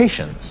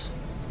expectations.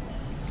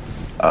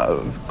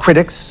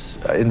 Critics,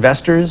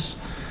 investors,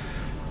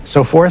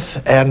 so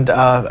forth. And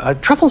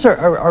truffles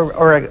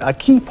are a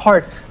key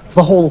part of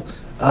the whole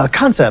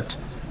concept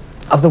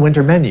of the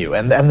winter menu,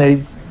 and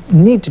they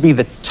need to be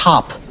the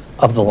top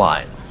of the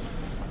line.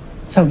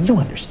 So you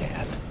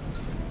understand.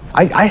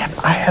 I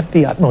have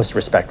the utmost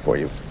respect for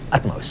you.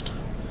 Utmost.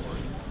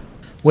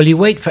 Well, you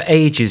wait for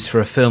ages for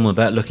a film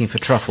about looking for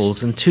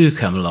truffles, and two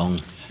come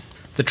along.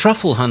 The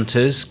Truffle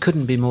Hunters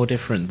couldn't be more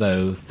different,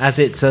 though, as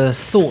it's a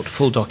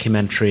thoughtful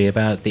documentary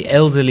about the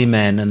elderly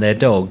men and their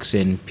dogs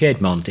in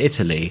Piedmont,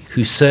 Italy,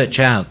 who search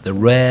out the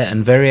rare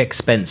and very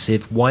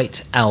expensive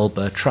white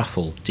Alba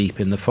truffle deep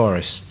in the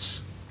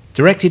forests.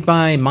 Directed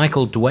by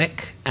Michael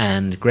Dweck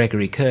and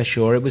Gregory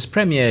Kershaw, it was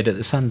premiered at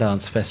the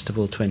Sundance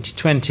Festival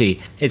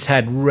 2020. It's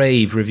had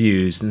rave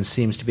reviews and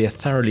seems to be a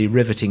thoroughly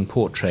riveting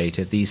portrait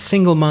of these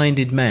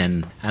single-minded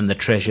men and the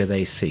treasure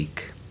they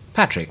seek.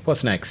 Patrick,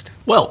 what's next?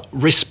 Well,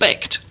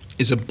 Respect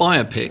is a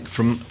biopic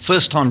from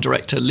first-time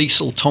director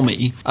Liesl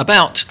Tommy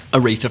about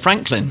Aretha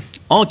Franklin,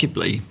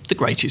 arguably the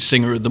greatest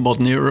singer of the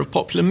modern era of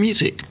popular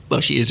music.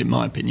 Well, she is in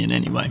my opinion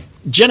anyway.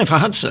 Jennifer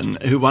Hudson,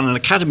 who won an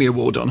Academy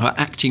Award on her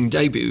acting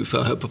debut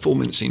for her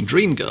performance in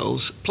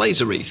Dreamgirls, plays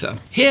Aretha,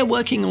 here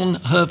working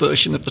on her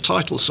version of the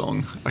title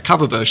song, a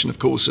cover version, of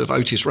course, of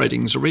Otis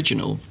Redding's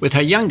original, with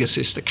her younger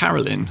sister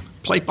Carolyn,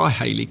 played by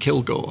Hayley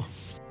Kilgore.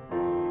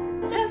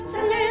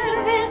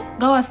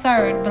 Go a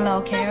third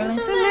below, Carolyn.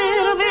 Just a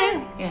little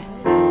bit.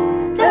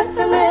 Yeah. Just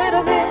a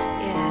little bit.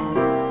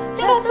 Yeah.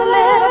 Just a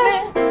little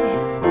bit.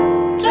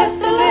 Yeah.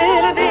 Just a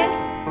little bit.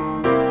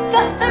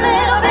 Just a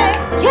little bit.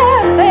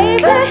 Yeah, baby.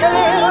 Just a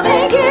little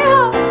bit. Thank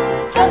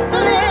you. Just a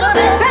little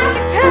bit. Thank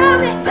you to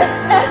me. Just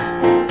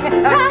thank you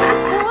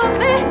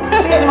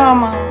to me.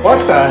 Mama.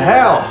 What the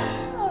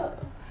hell?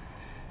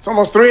 It's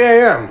almost 3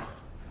 a.m.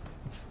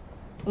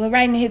 We're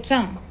writing a hit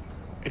song.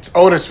 It's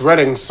Otis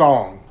Redding's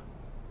song.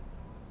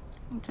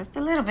 Just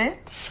a little bit.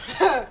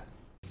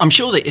 I'm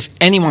sure that if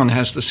anyone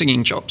has the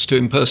singing chops to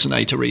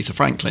impersonate Aretha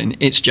Franklin,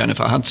 it's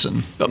Jennifer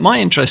Hudson. But my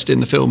interest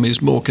in the film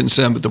is more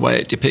concerned with the way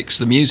it depicts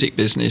the music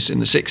business in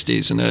the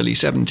 60s and early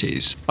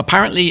 70s.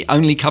 Apparently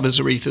only covers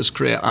Aretha's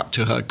career up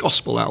to her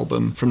gospel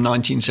album from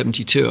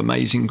 1972,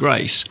 Amazing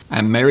Grace.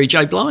 And Mary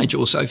J. Blige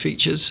also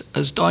features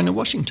as Dinah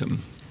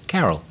Washington.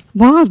 Carol.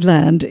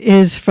 Wildland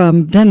is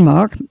from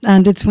Denmark,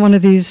 and it's one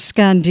of these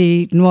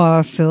Scandi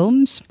noir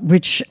films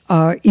which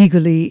are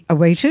eagerly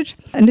awaited.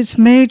 And it's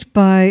made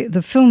by the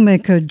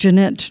filmmaker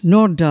Jeanette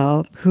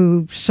Nordahl,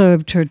 who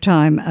served her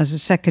time as a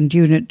second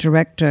unit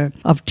director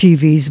of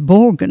TV's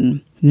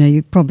Borgen. Now,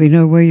 you probably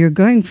know where you're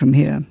going from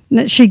here.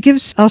 Now, she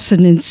gives us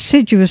an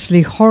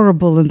insidiously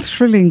horrible and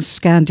thrilling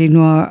Scandi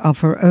noir of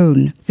her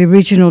own. The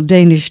original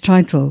Danish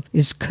title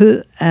is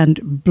Kød and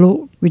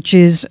Blod, which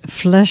is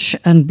flesh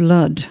and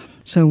blood.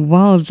 So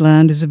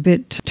Wildland is a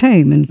bit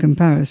tame in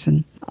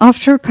comparison.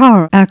 After a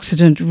car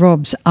accident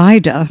robs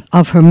Ida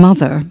of her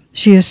mother,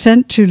 she is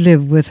sent to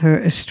live with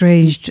her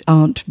estranged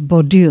aunt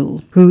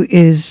Bodil, who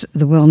is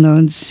the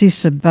well-known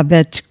Sisse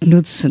Babette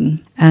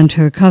Knudsen, and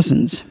her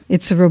cousins.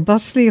 It's a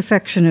robustly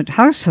affectionate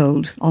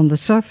household on the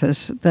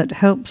surface that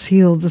helps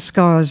heal the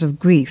scars of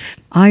grief.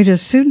 Ida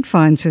soon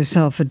finds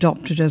herself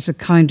adopted as a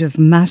kind of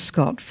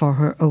mascot for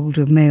her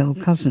older male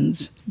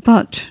cousins.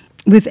 But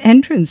with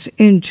entrance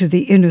into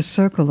the inner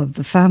circle of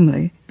the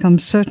family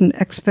comes certain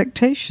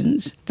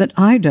expectations that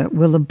Ida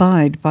will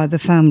abide by the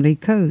family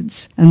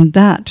codes and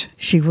that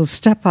she will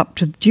step up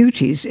to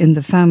duties in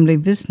the family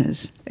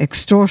business: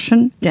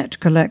 extortion, debt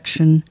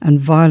collection, and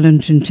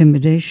violent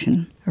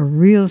intimidation. A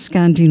real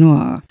Scandi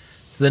noir.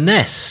 The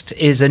Nest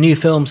is a new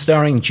film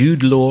starring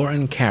Jude Law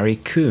and Carrie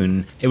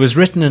Coon. It was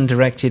written and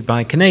directed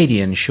by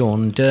Canadian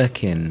Sean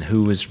Durkin,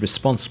 who was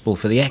responsible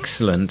for the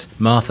excellent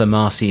Martha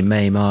Marcy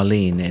May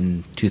Marlene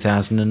in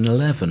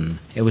 2011.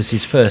 It was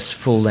his first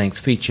full-length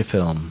feature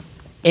film.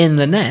 In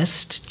The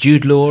Nest,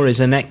 Jude Law is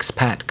an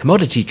expat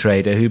commodity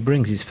trader who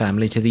brings his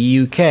family to the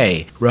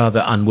UK,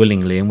 rather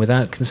unwillingly and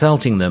without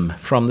consulting them,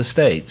 from the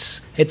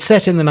States. It's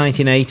set in the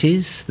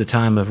 1980s, the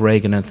time of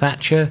Reagan and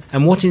Thatcher,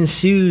 and what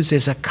ensues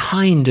is a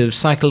kind of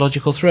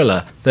psychological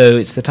thriller, though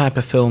it's the type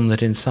of film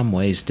that in some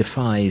ways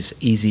defies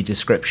easy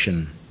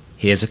description.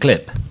 Here's a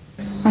clip.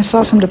 I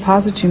saw some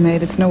deposits you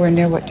made. It's nowhere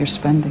near what you're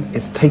spending.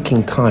 It's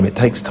taking time. It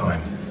takes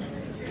time.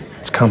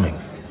 It's coming.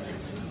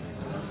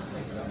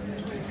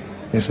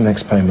 Here's the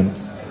next payment.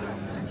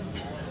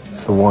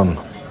 It's the one.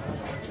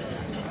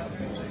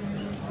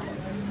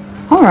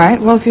 All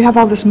right. Well, if you have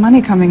all this money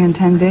coming in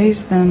 10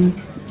 days,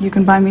 then you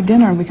can buy me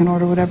dinner and we can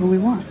order whatever we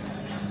want.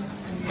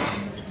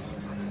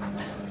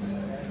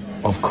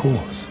 Of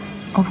course.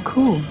 Of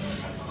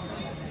course.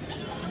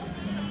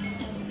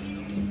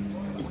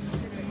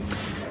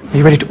 Are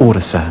you ready to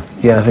order, sir?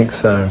 Yeah, I think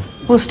so.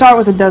 We'll start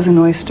with a dozen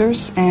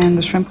oysters and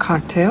the shrimp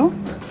cocktail.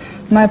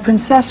 My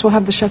princess will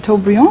have the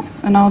Chateaubriand,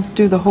 and I'll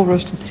do the whole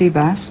roasted sea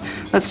bass.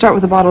 Let's start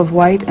with a bottle of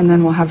white, and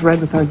then we'll have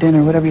red with our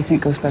dinner, whatever you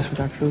think goes best with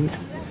our food.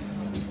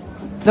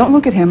 Don't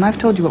look at him. I've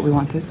told you what we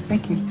wanted.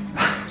 Thank you.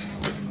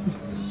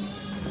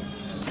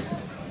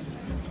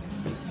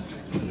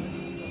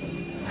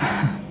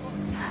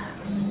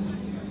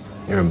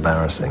 You're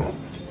embarrassing.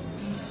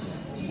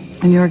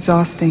 And you're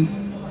exhausting.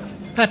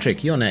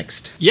 Patrick, you're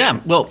next.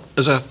 Yeah, well,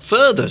 as a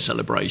further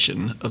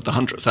celebration of the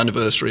 100th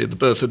anniversary of the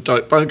birth of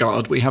Doak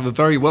Bogard, we have a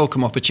very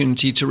welcome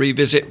opportunity to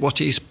revisit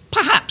what is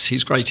perhaps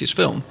his greatest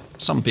film,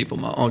 Some people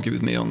might argue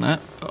with me on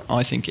that, but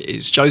I think it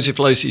is. Joseph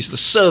Losey's The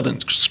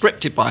Servant,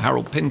 scripted by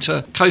Harold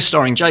Pinter,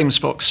 co-starring James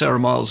Fox, Sarah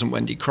Miles and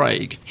Wendy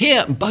Craig.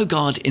 Here,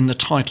 Bogard in the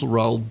title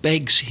role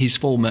begs his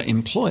former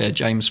employer,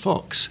 James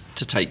Fox,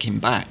 to take him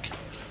back.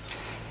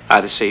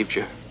 I deceived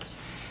you.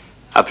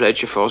 I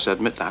played you false, I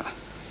admit that.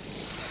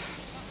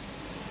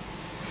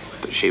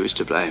 But she was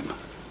to blame.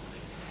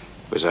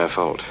 It was her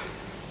fault.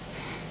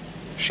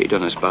 She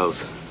done us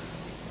both.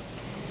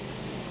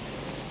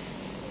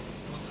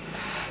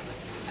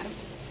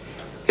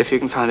 If you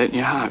can find it in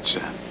your heart,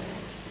 sir,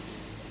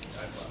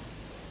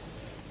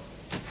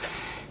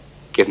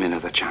 give me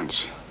another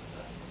chance.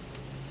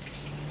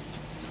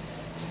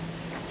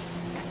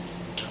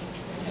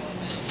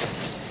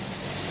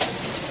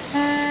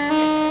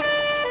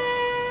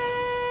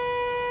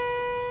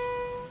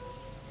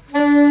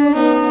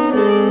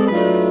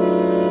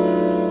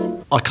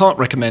 I can't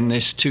recommend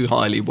this too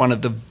highly. One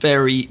of the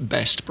very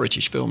best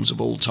British films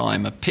of all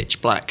time, a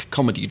pitch-black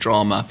comedy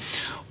drama,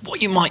 what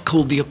you might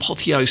call the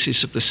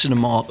apotheosis of the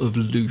cinema of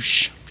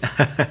louche.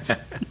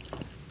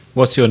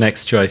 What's your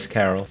next choice,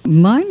 Carol?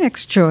 My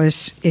next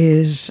choice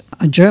is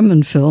a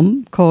German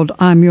film called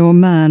I'm Your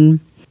Man,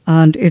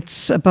 and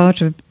it's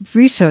about a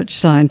research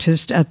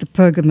scientist at the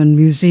Pergamon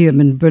Museum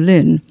in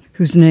Berlin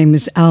whose name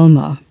is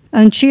Alma.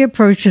 And she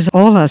approaches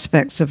all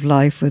aspects of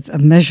life with a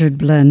measured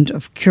blend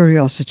of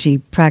curiosity,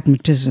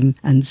 pragmatism,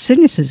 and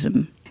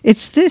cynicism.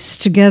 It's this,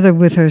 together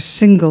with her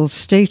single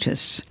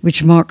status,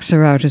 which marks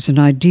her out as an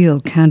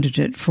ideal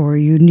candidate for a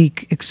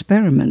unique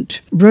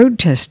experiment. Road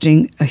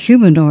testing a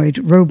humanoid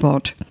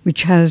robot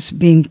which has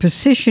been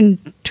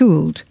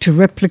precision-tooled to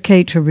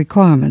replicate her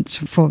requirements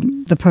for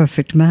the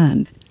perfect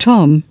man.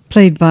 Tom,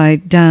 played by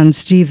Dan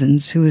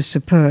Stevens, who is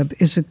superb,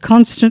 is a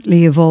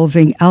constantly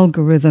evolving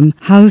algorithm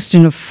housed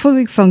in a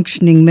fully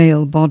functioning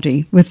male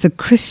body with the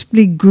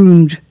crisply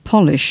groomed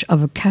polish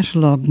of a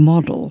catalogue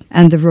model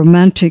and the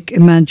romantic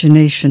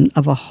imagination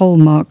of a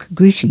Hallmark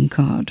greeting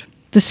card.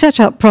 The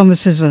setup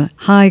promises a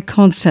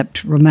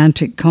high-concept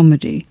romantic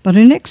comedy, but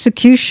in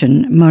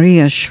execution,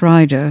 Maria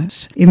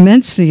Schreider's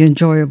immensely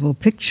enjoyable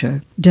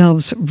picture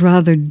delves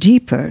rather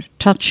deeper,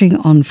 touching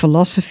on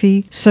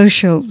philosophy,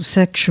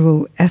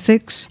 social-sexual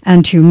ethics,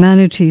 and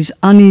humanity's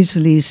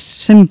uneasily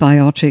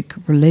symbiotic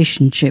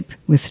relationship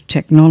with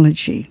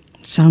technology.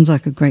 Sounds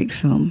like a great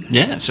film.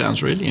 Yeah, it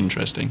sounds really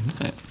interesting.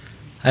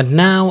 And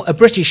now a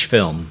British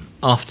film,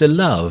 After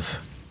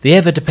Love. The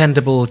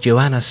ever-dependable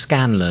Joanna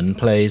Scanlon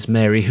plays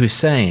Mary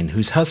Hussein,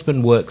 whose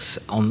husband works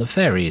on the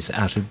ferries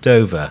out of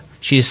Dover.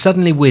 She is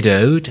suddenly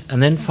widowed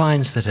and then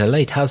finds that her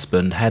late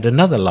husband had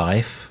another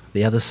life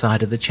the other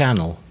side of the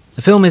channel.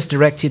 The film is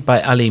directed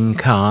by Aleem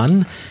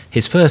Khan,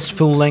 his first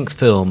full-length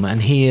film,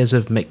 and he is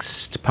of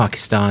mixed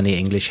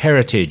Pakistani-English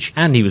heritage,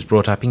 and he was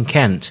brought up in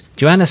Kent.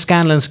 Joanna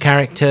Scanlon's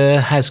character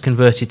has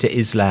converted to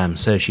Islam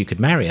so she could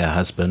marry her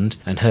husband,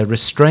 and her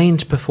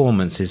restrained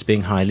performance is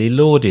being highly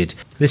lauded.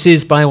 This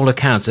is, by all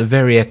accounts, a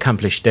very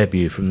accomplished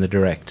debut from the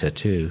director,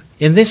 too.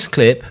 In this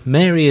clip,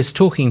 Mary is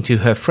talking to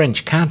her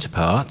French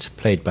counterpart,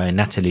 played by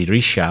Nathalie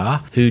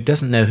Richard, who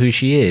doesn't know who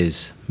she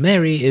is.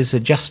 Mary is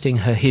adjusting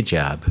her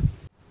hijab.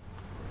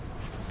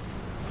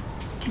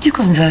 Did you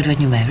convert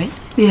when you married?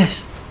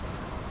 Yes.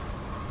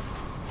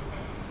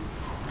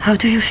 How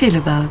do you feel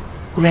about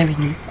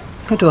wearing it?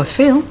 How do I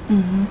feel?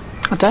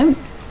 I don't.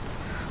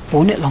 I've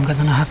worn it longer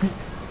than I haven't.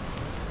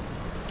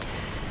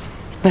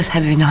 It must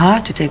have been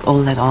hard to take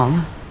all that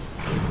on.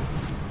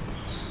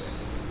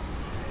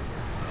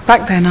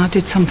 Back then I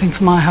did something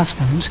for my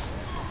husband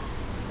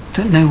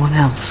that no one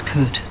else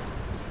could.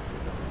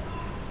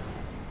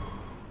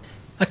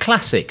 A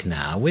classic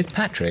now with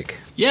Patrick.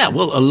 Yeah,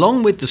 well,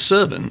 along with The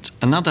Servant,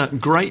 another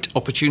great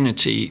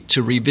opportunity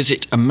to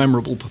revisit a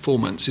memorable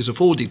performance is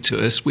afforded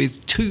to us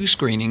with 2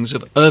 screenings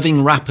of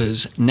Irving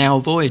Rapper's Now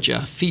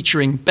Voyager,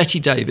 featuring Betty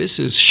Davis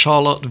as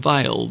Charlotte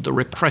Vale, the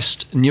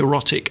repressed,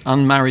 neurotic,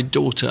 unmarried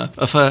daughter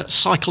of her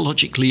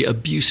psychologically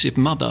abusive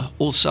mother,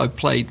 also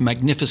played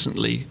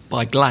magnificently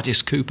by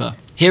Gladys Cooper.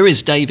 Here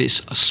is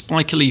Davis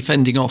spikily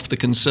fending off the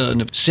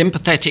concern of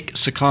sympathetic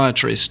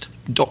psychiatrist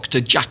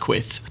Dr.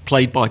 Jackwith,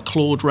 played by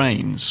Claude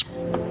Rains.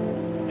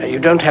 You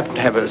don't happen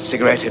to have a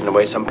cigarette hidden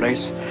away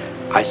someplace?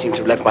 I seem to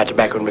have left my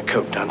tobacco in my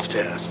coat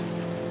downstairs.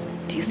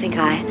 Do you think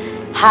I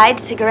hide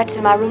cigarettes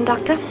in my room,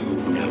 Doctor?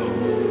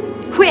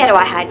 No. Where do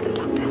I hide them,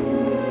 Doctor?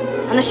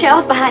 On the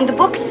shelves behind the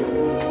books?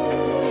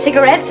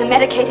 Cigarettes and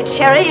medicated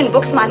sherry and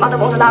books my mother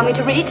won't allow me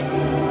to read?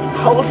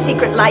 Whole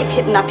secret life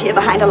hidden up here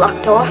behind a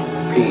locked door?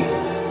 Please.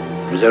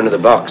 It was only the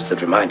box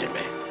that reminded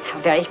me. How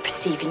very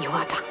perceiving you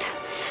are, Doctor.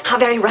 How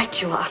very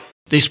right you are.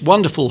 This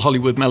wonderful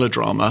Hollywood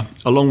melodrama,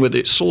 along with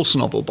its source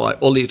novel by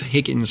Olive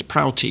Higgins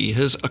Prouty,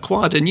 has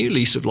acquired a new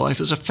lease of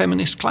life as a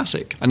feminist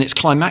classic, and its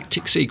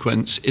climactic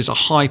sequence is a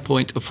high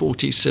point of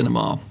 40s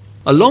cinema.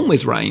 Along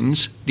with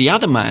Rains, the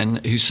other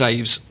man who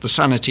saves the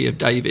sanity of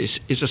Davis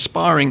is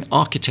aspiring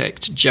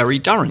architect Jerry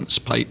Durrance,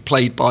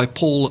 played by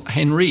Paul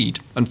Henreid.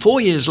 And 4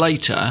 years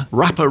later,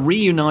 Rapper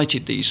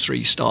reunited these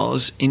three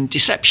stars in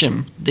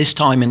Deception, this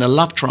time in a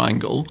love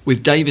triangle,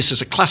 with Davis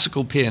as a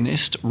classical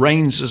pianist,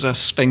 Rains as a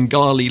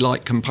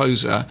Svengali-like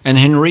composer, and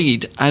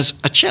Henreid as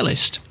a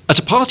cellist. At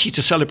a party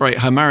to celebrate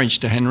her marriage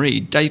to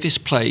Henreid, Davis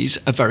plays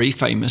a very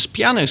famous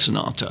piano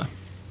sonata.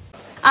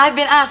 I've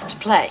been asked to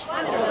play.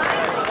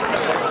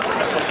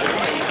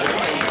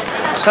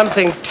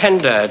 Something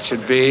tender it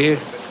should be,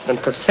 and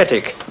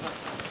pathetic.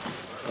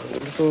 A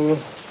little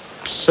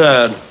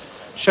absurd.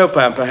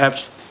 Chopin,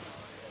 perhaps.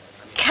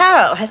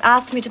 Carol has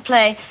asked me to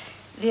play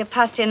the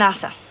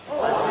Appassionata.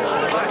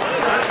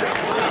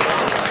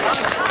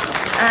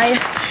 I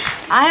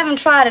haven't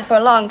tried it for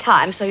a long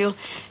time, so you'll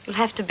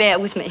have to bear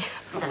with me.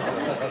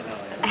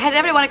 Has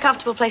everyone a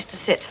comfortable place to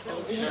sit?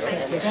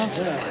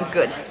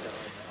 Good.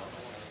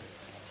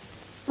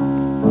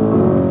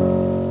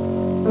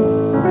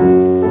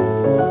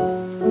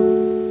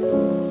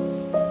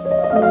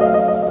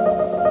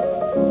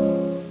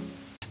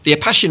 The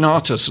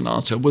Appassionata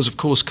Sonata was, of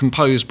course,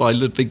 composed by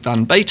Ludwig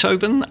van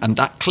Beethoven, and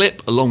that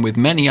clip, along with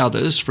many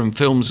others from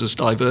films as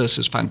diverse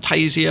as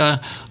Fantasia,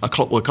 A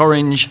Clockwork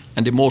Orange,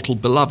 and Immortal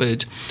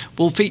Beloved,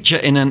 will feature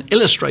in an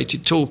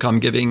illustrated talk I'm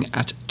giving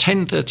at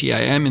 10:30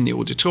 a.m. in the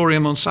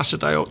auditorium on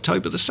Saturday,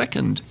 October the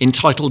 2nd,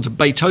 entitled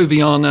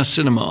Beethoviana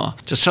Cinema,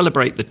 to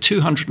celebrate the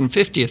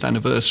 250th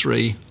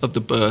anniversary of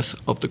the birth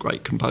of the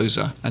great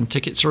composer. And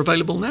tickets are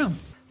available now.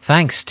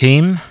 Thanks,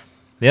 team.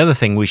 The other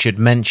thing we should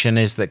mention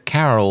is that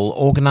Carol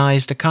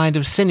organised a kind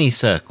of cine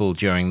circle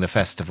during the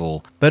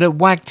festival, but at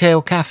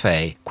Wagtail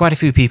Cafe, quite a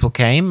few people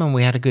came and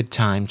we had a good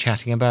time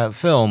chatting about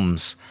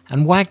films.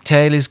 And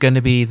Wagtail is going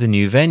to be the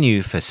new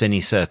venue for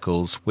cine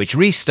circles, which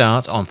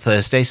restart on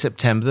Thursday,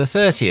 September the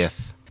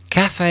 30th.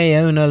 Cafe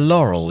owner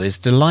Laurel is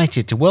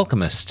delighted to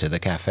welcome us to the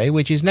cafe,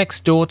 which is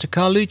next door to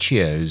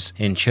Carluccio's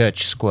in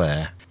Church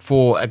Square,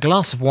 for a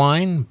glass of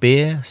wine,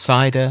 beer,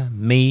 cider,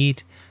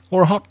 mead,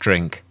 or a hot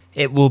drink.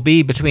 It will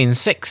be between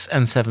 6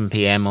 and 7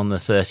 p.m. on the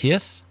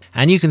 30th,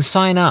 and you can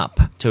sign up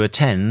to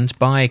attend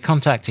by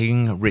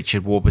contacting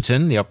Richard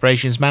Warburton, the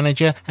operations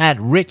manager, at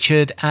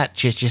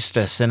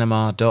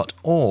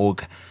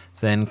richard@chichestercinema.org.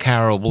 Then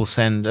Carol will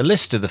send a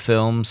list of the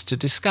films to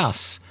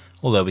discuss,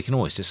 although we can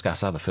always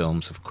discuss other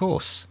films, of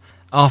course.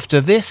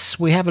 After this,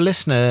 we have a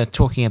listener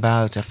talking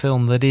about a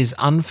film that is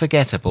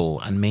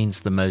unforgettable and means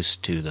the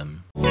most to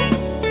them.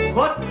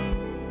 Put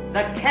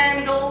the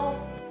candle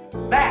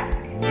back.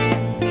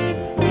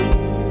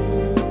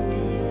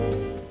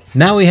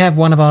 Now we have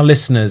one of our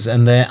listeners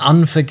and their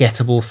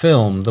unforgettable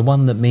film, the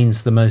one that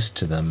means the most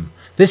to them.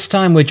 This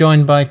time we're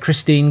joined by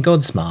Christine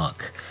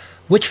Godsmark.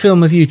 Which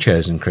film have you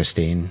chosen,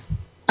 Christine?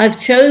 I've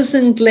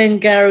chosen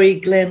Glengarry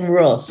Glen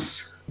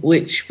Ross,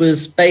 which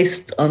was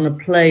based on a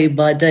play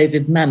by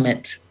David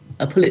Mamet,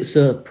 a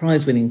Pulitzer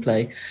Prize-winning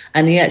play,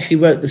 and he actually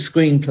wrote the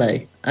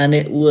screenplay, and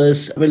it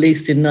was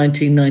released in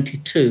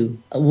 1992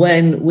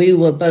 when we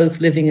were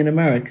both living in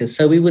America,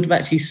 so we would have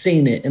actually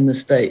seen it in the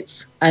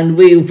States. And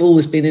we've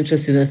always been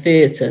interested in the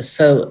theatre,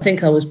 so I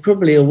think I was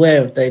probably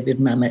aware of David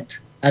Mamet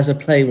as a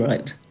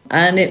playwright.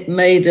 And it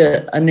made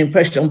an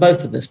impression on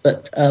both of us,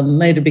 but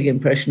made a big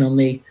impression on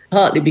me,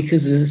 partly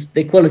because of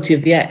the quality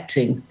of the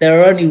acting.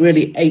 There are only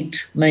really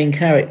 8 main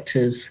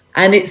characters,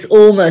 and it's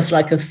almost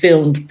like a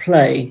filmed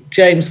play.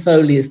 James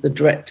Foley is the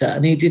director,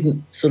 and he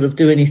didn't sort of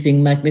do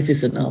anything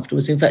magnificent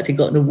afterwards. In fact, he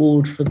got an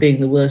award for being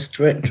the worst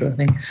director, I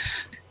think.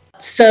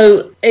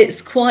 So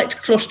it's quite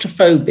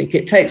claustrophobic.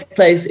 It takes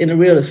place in a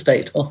real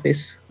estate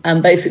office,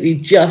 and basically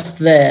just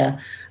there,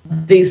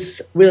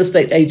 these real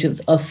estate agents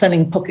are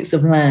selling pockets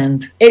of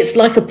land. It's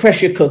like a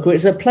pressure cooker.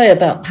 It's a play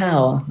about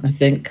power, I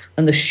think,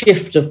 and the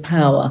shift of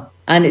power.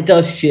 And it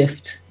does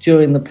shift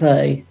during the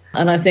play.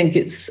 And I think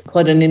it's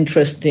quite an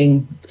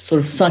interesting sort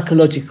of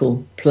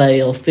psychological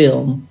play or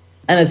film.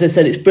 And as I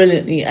said, it's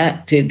brilliantly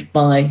acted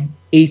by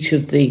each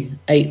of the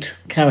 8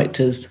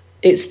 characters.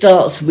 It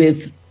starts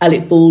with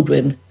Alec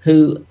Baldwin,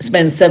 who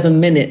spends 7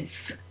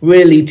 minutes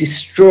really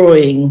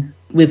destroying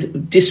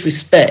with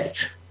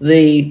disrespect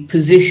the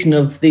position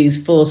of these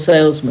 4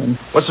 salesmen.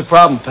 What's the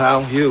problem,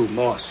 pal? You,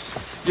 Moss.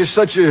 You're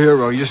such a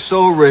hero. You're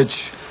so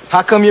rich.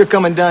 How come you're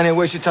coming down here and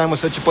waste your time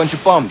with such a bunch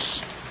of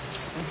bums?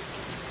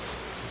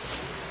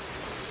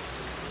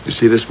 You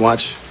see this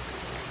watch?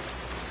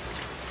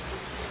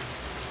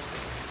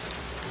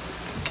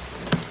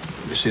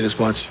 You see this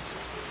watch?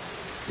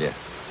 Yeah.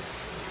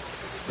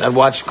 That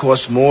watch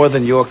costs more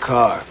than your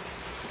car.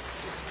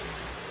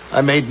 I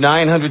made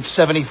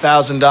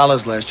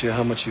 $970,000 last year.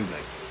 How much you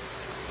make?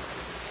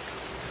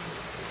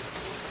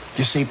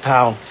 You see,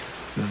 pal,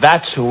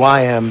 that's who I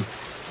am,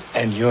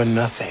 and you're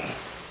nothing.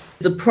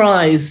 The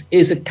prize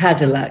is a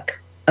Cadillac,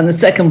 and the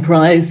second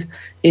prize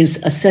is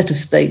a set of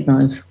steak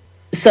knives.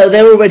 So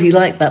they're already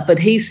like that, but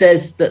he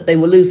says that they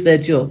will lose their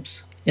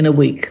jobs in a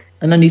week,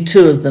 and only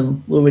 2 of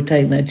them will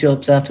retain their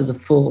jobs out of the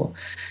 4.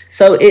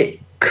 So it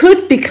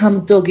could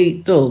become dog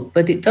eat dog,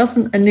 but it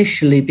doesn't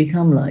initially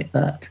become like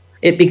that.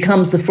 it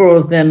becomes the four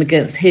of them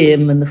against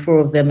him and the four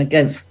of them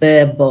against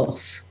their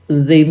boss.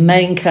 The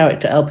main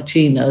character, Al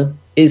Pacino,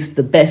 is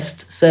the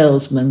best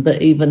salesman,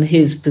 but even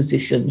his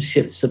position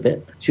shifts a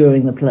bit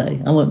during the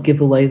play. I won't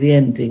give away the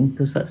ending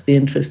because that's the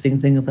interesting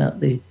thing about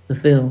the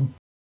film.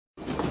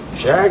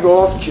 Jag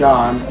off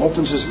John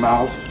opens his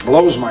mouth,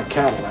 blows my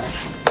Cadillac.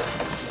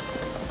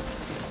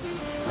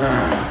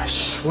 I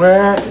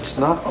swear it's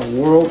not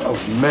a world of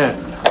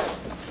men.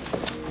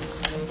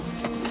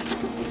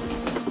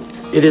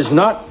 It is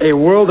not a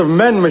world of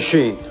men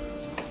machine.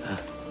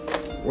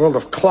 World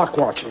of clock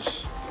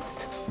watchers,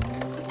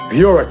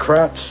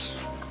 bureaucrats,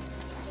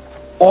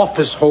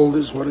 office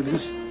holders, what it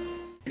is.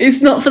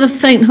 It's not for the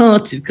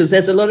faint-hearted because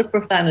there's a lot of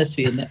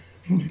profanity in it.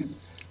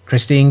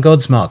 Christine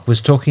Godsmark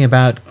was talking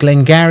about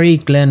Glengarry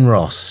Glen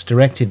Ross,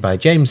 directed by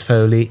James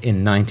Foley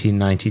in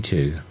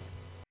 1992.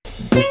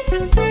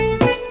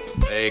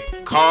 They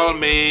call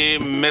me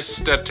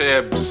Mr.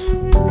 Tibbs.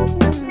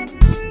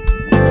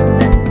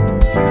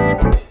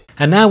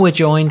 And now we're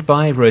joined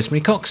by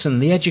Rosemary Coxon,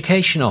 the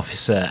education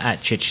officer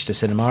at Chichester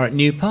Cinema at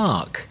New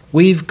Park.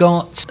 We've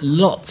got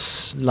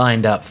lots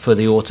lined up for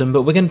the autumn,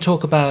 but we're going to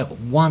talk about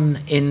one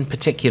in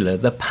particular,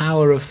 The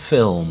Power of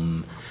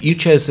Film. You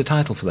chose the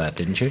title for that,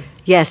 didn't you?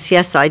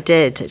 Yes, I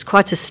did. It's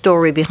quite a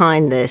story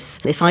behind this.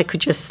 If I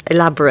could just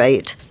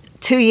elaborate.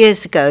 2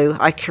 years ago,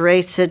 I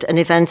curated an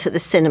event at the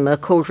cinema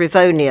called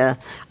Rivonia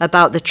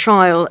about the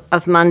trial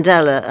of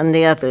Mandela and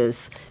the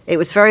others. It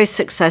was very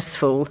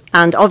successful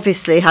and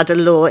obviously had a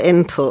law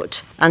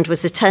input and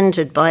was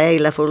attended by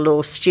A-level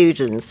law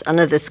students and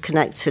others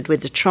connected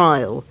with the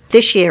trial.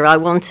 This year I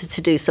wanted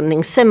to do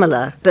something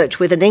similar, but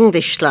with an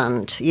English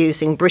slant,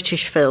 using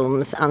British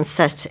films and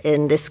set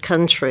in this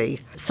country.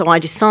 So I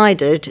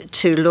decided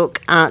to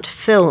look at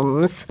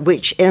films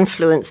which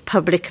influence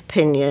public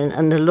opinion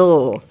and the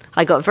law.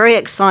 I got very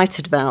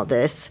excited about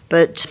this,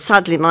 but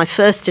sadly my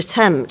first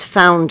attempt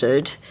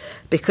foundered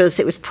because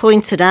it was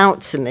pointed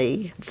out to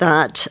me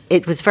that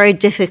it was very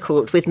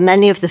difficult with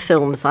many of the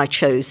films I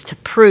chose to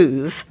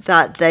prove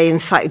that they in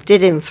fact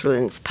did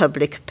influence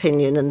public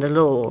opinion and the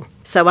law.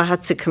 So I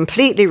had to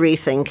completely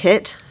rethink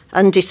it,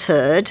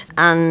 undeterred,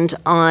 and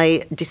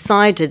I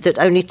decided that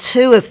only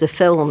 2 of the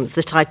films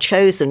that I'd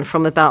chosen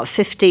from about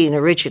 15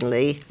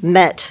 originally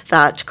met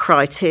that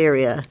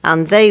criteria,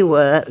 and they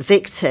were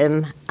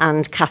Victim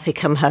and Cathy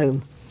Come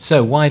Home.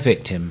 So why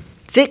Victim?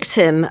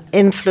 Victim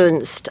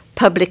influenced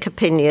public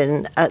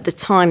opinion at the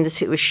time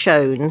that it was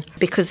shown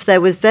because there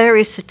were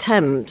various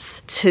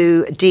attempts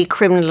to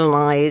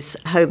decriminalise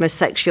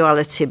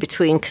homosexuality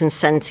between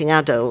consenting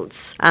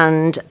adults.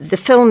 And the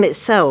film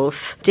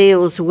itself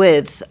deals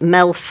with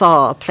Mel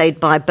Farr, played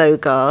by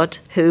Bogard,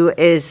 who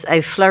is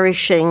a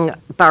flourishing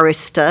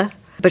barrister,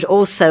 but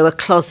also a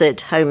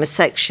closet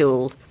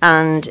homosexual.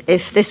 And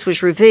if this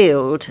was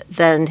revealed,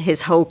 then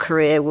his whole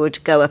career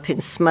would go up in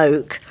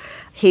smoke.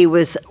 He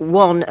was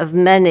one of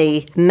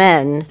many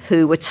men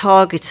who were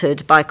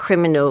targeted by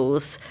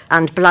criminals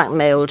and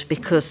blackmailed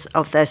because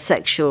of their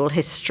sexual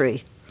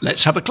history.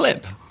 Let's have a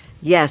clip.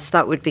 Yes,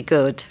 that would be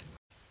good.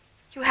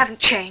 You haven't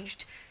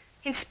changed.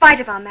 In spite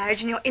of our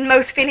marriage and your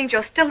inmost feelings,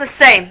 you're still the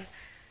same.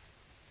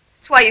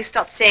 That's why you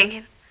stopped seeing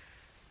him.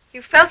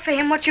 You felt for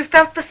him what you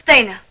felt for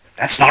Stainer.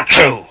 That's not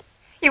true.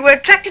 You were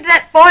attracted to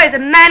that boy as a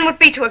man would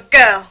be to a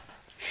girl.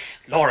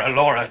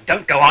 Laura,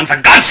 don't go on.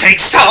 For God's sake,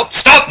 stop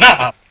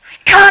now. I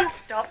can't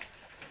stop.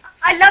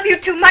 I love you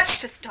too much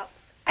to stop.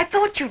 I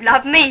thought you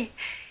loved me.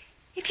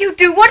 If you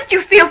do, what did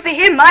you feel for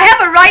him? I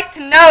have a right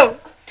to know.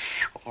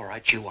 All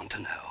right, you want to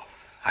know.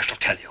 I shall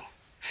tell you.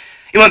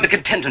 You won't be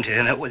content until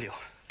you know, will you?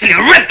 Till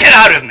you ripped it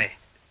out of me.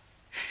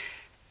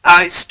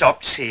 I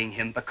stopped seeing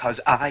him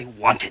because I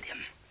wanted him.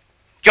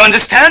 Do you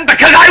understand?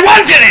 Because I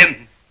wanted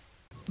him!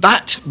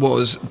 That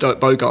was Dirk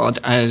Bogarde,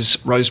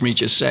 as Rosemary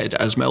just said,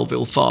 as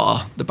Melville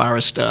Farr, the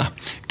barrister,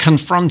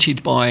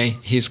 confronted by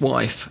his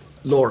wife,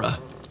 Laura,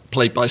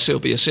 played by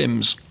Sylvia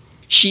Sims.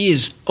 She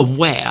is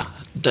aware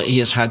that he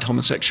has had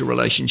homosexual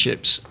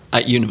relationships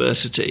at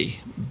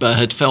university, but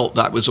had felt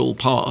that was all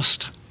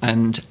past.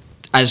 And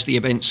as the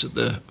events of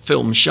the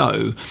film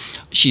show,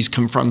 she's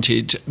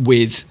confronted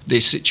with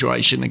this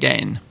situation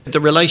again.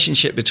 The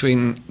relationship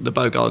between the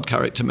Bogarde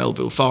character,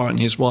 Melville Farr, and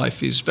his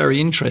wife is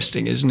very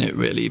interesting, isn't it,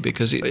 really?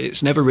 Because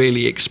it's never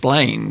really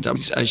explained.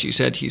 As you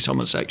said, he's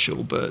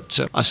homosexual, but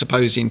I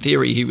suppose in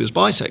theory he was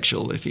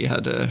bisexual if he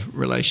had a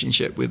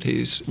relationship with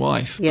his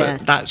wife. Yeah.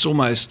 But that's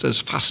almost as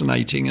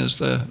fascinating as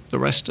the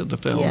rest of the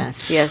film.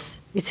 Yes.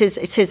 It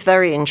is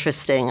very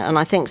interesting, and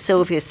I think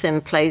Sylvia Sim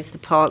plays the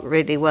part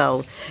really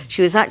well.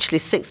 She was actually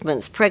 6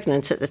 months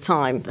pregnant at the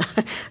time,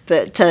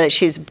 but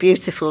she's a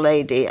beautiful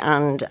lady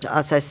and,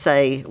 as I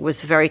say,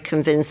 was very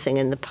convincing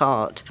in the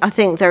part. I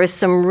think there are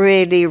some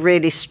really,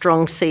 really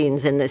strong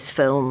scenes in this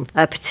film,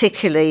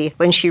 particularly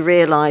when she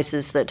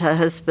realises that her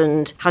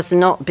husband has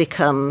not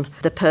become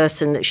the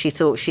person that she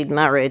thought she'd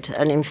married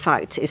and, in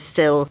fact, is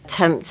still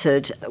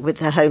tempted with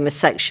her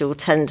homosexual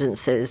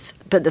tendencies.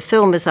 But the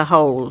film as a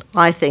whole,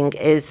 I think,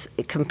 is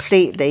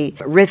completely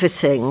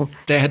riveting.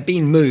 There had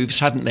been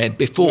moves, hadn't there,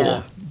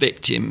 before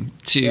victim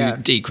to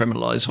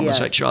decriminalise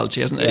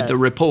homosexuality, hasn't it? Yes. The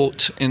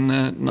report in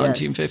the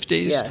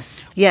 1950s.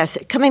 Yes. Yes,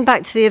 coming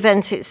back to the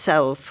event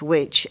itself,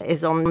 which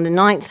is on the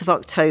 9th of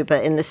October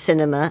in the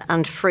cinema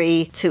and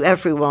free to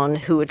everyone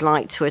who would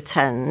like to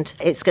attend.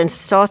 It's going to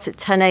start at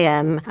 10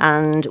 a.m.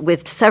 and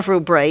with several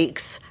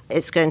breaks.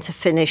 It's going to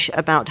finish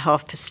about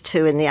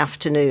 2:30 in the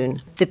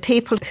afternoon. The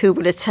people who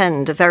will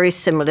attend are very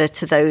similar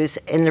to those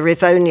in the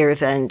Rivonia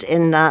event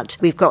in that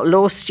we've got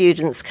law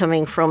students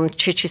coming from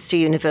Chichester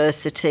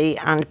University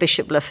and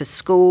Bishop Luffer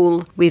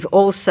School. We've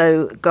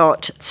also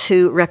got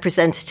 2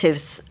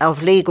 representatives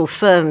of legal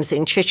firms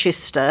in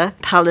Chichester,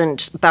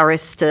 Pallant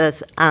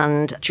Barristers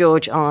and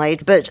George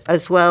Ide, but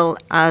as well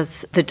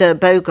as the Der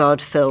Bogard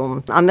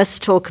film. I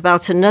must talk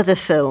about another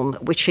film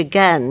which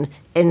again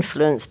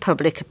influence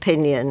public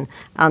opinion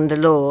and the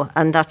law,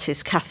 and that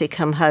is Cathy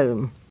Come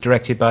Home.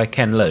 Directed by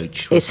Ken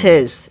Loach. It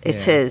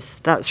is,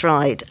 that's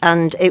right.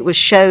 And it was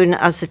shown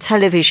as a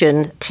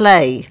television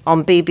play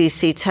on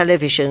BBC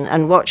television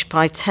and watched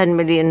by 10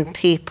 million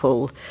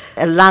people,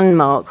 a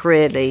landmark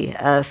really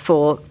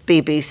for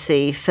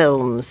BBC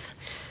films.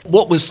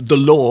 What was the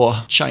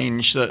law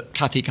change that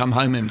Cathy Come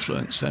Home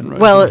influenced then,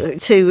 Rosie? Well,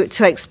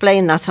 to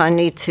explain that, I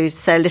need to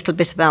say a little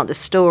bit about the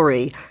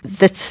story.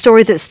 The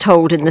story that's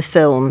told in the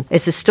film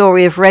is the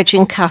story of Reg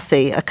and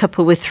Cathy, a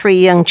couple with 3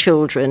 young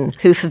children,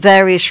 who for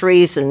various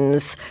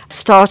reasons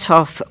start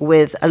off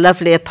with a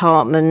lovely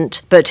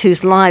apartment, but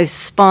whose lives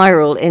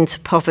spiral into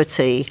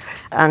poverty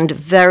and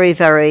very,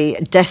 very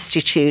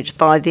destitute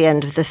by the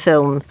end of the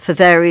film for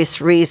various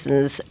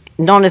reasons,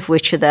 none of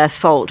which are their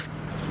fault.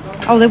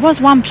 Oh, there was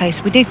one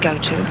place we did go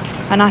to,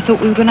 and I thought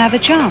we were going to have a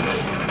chance.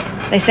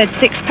 They said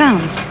 £6,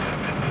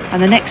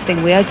 and the next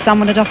thing we heard,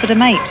 someone had offered a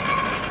mate.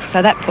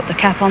 So that put the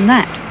cap on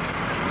that.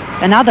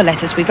 And other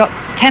letters we got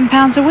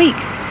 £10 a week.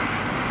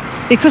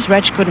 Because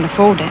Reg couldn't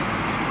afford it,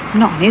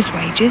 not on his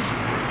wages,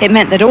 it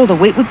meant that all the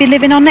week we'd be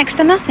living on next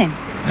to nothing.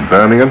 In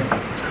Birmingham,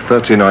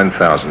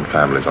 39,000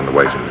 families on the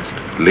waiting list.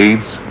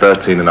 Leeds,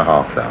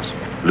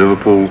 13,500.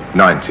 Liverpool,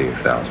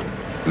 19,000.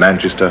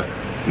 Manchester,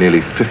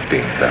 nearly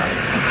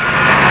 15,000.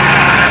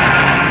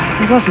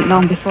 It wasn't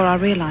long before I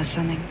realised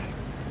something.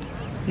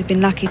 We'd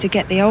been lucky to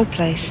get the old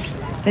place.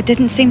 There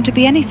didn't seem to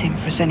be anything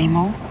for us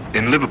anymore.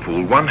 In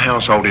Liverpool, 1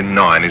 household in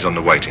 9 is on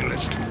the waiting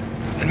list.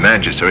 In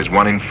Manchester, it's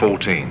 1 in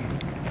 14.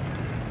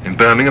 In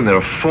Birmingham, there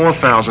are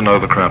 4,000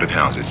 overcrowded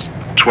houses,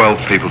 12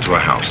 people to a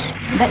house.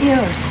 Is that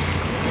yours?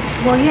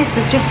 Well, yes,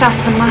 it's just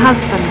us and my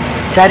husband.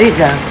 Sorry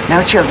though,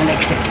 no children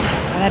accepted.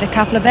 I had a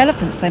couple of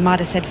elephants. They might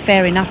have said,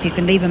 fair enough, you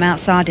can leave them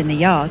outside in the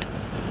yard.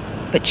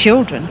 But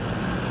children,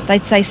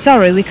 they'd say,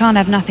 sorry, we can't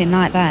have nothing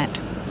like that.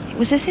 It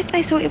was as if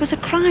they thought it was a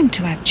crime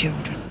to have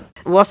children.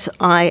 What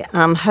I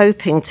am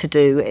hoping to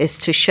do is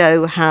to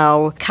show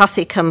how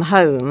Cathy Come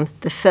Home,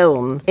 the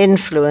film,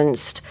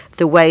 influenced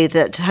the way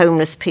that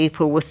homeless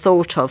people were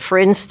thought of. For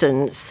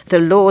instance, the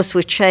laws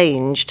were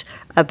changed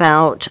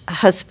about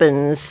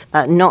husbands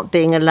not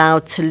being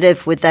allowed to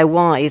live with their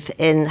wife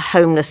in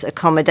homeless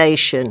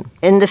accommodation.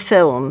 In the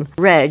film,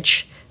 Reg,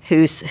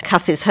 who's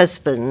Cathy's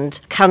husband,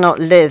 cannot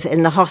live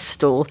in the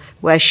hostel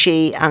where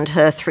she and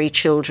her 3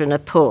 children are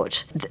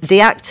put. The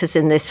actors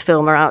in this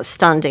film are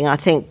outstanding, I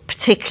think,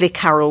 particularly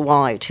Carol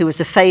White, who was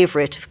a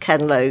favourite of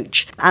Ken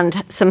Loach,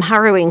 and some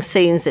harrowing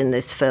scenes in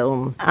this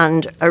film,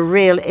 and a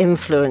real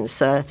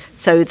influencer,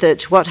 so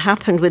that what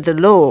happened with the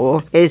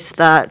law is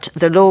that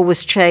the law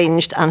was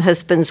changed and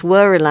husbands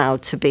were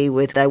allowed to be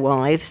with their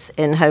wives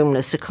in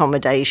homeless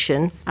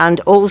accommodation, and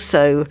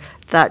also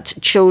that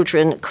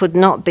children could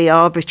not be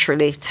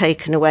arbitrarily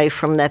taken away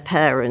from their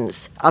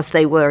parents as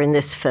they were in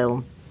this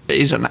film. It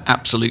is an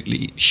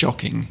absolutely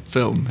shocking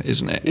film,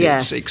 isn't it?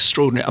 Yes. It's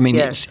extraordinary. I mean,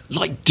 Yes. it's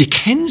like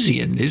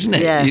Dickensian, isn't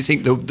it? Yes. You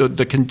think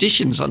the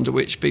conditions under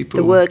which people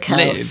The workhouse.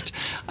 lived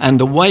and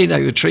the way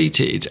they were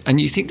treated,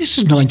 and you think this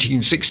was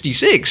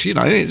 1966, you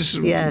know, it's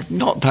Yes.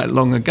 not that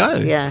long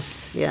ago.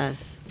 Yes,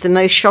 yes. The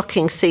most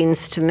shocking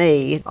scenes to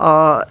me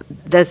are,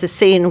 there's a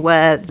scene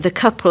where the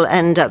couple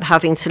end up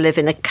having to live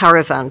in a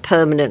caravan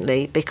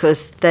permanently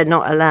because they're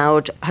not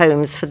allowed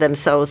homes for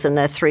themselves and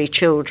their 3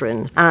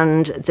 children.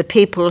 And the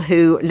people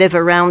who live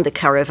around the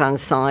caravan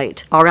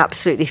site are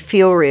absolutely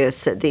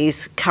furious that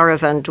these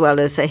caravan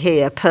dwellers are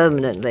here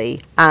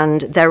permanently. And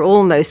they're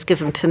almost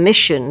given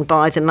permission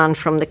by the man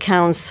from the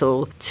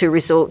council to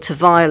resort to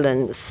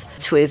violence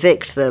to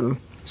evict them.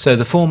 So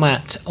the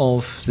format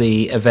of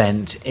the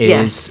event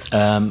is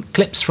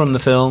clips from the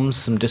films,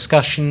 some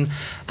discussion,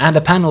 and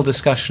a panel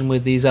discussion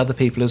with these other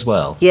people as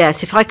well.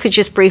 Yes, if I could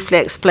just briefly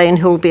explain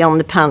who will be on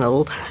the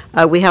panel.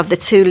 We have the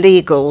 2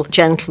 legal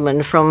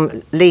gentlemen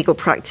from legal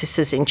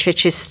practices in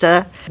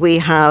Chichester. We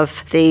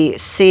have the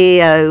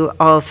CEO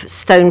of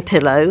Stone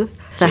Pillow,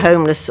 the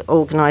homeless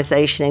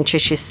organisation in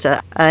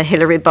Chichester,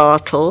 Hilary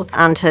Bartle,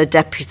 and her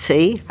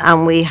deputy.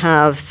 And we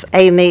have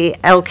Amy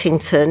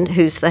Elkington,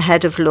 who's the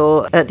head of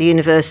law at the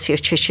University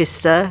of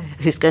Chichester,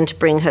 who's going to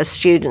bring her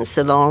students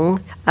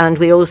along. And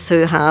we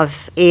also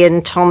have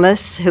Ian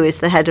Thomas, who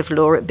is the head of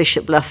law at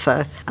Bishop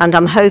Luffer. And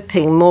I'm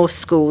hoping more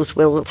schools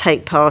will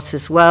take part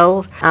as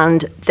well.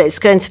 And it's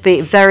going to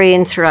be very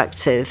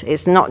interactive.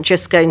 It's not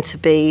just going to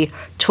be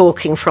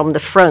talking from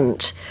the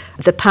front.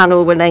 The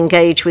panel will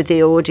engage with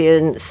the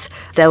audience.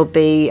 There'll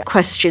be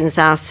questions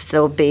asked.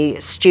 There'll be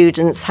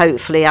students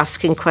hopefully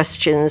asking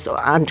questions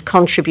and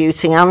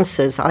contributing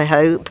answers, I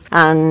hope.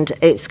 And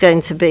it's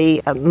going to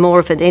be more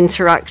of an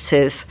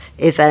interactive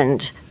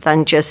event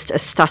than just a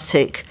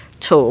static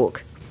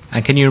talk.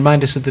 And can you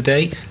remind us of the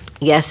date?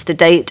 Yes, the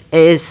date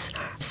is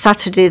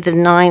Saturday the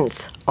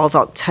 9th of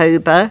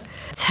October,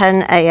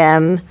 10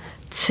 a.m.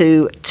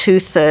 to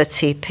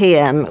 2:30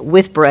 p.m.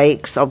 with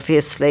breaks,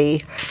 obviously,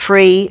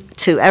 free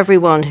to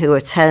everyone who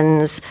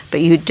attends, but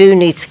you do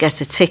need to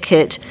get a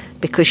ticket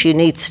because you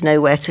need to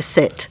know where to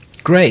sit.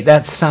 Great,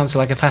 that sounds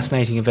like a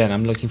fascinating event.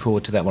 I'm looking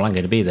forward to that. Well, I'm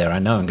going to be there. I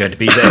know I'm going to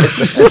be there.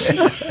 So.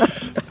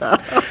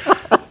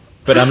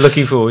 But I'm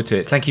looking forward to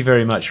it. Thank you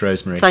very much,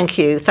 Rosemary. Thank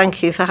you.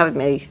 Thank you for having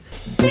me.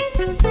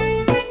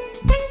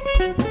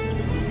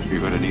 You're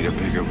going to need a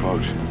bigger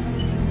boat.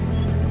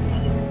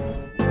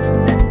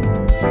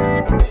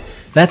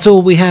 That's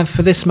all we have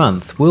for this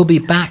month. We'll be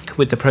back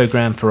with the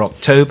programme for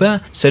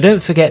October, so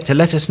don't forget to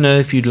let us know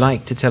if you'd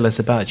like to tell us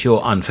about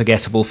your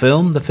unforgettable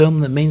film, the film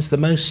that means the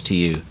most to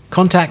you.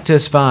 Contact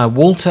us via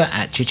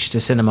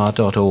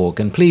walter@chichestercinema.org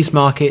and please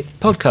mark it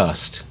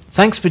podcast.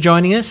 Thanks for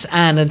joining us,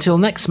 and until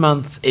next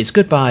month, it's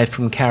goodbye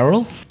from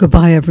Carol.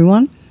 Goodbye,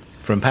 everyone.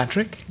 From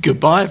Patrick.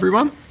 Goodbye,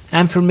 everyone.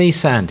 And from me,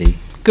 Sandy.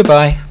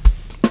 Goodbye.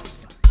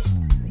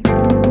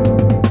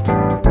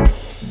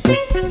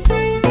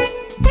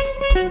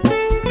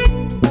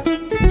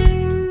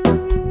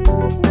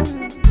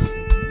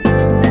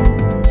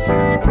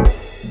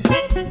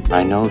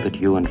 I know that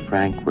you and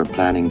Frank were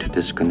planning to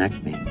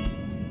disconnect me,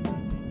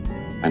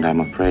 and I'm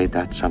afraid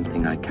that's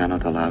something I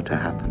cannot allow to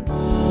happen.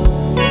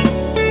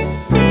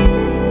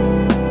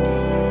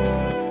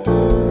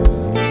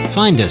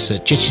 Find us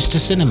at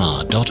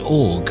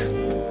chichestercinema.org.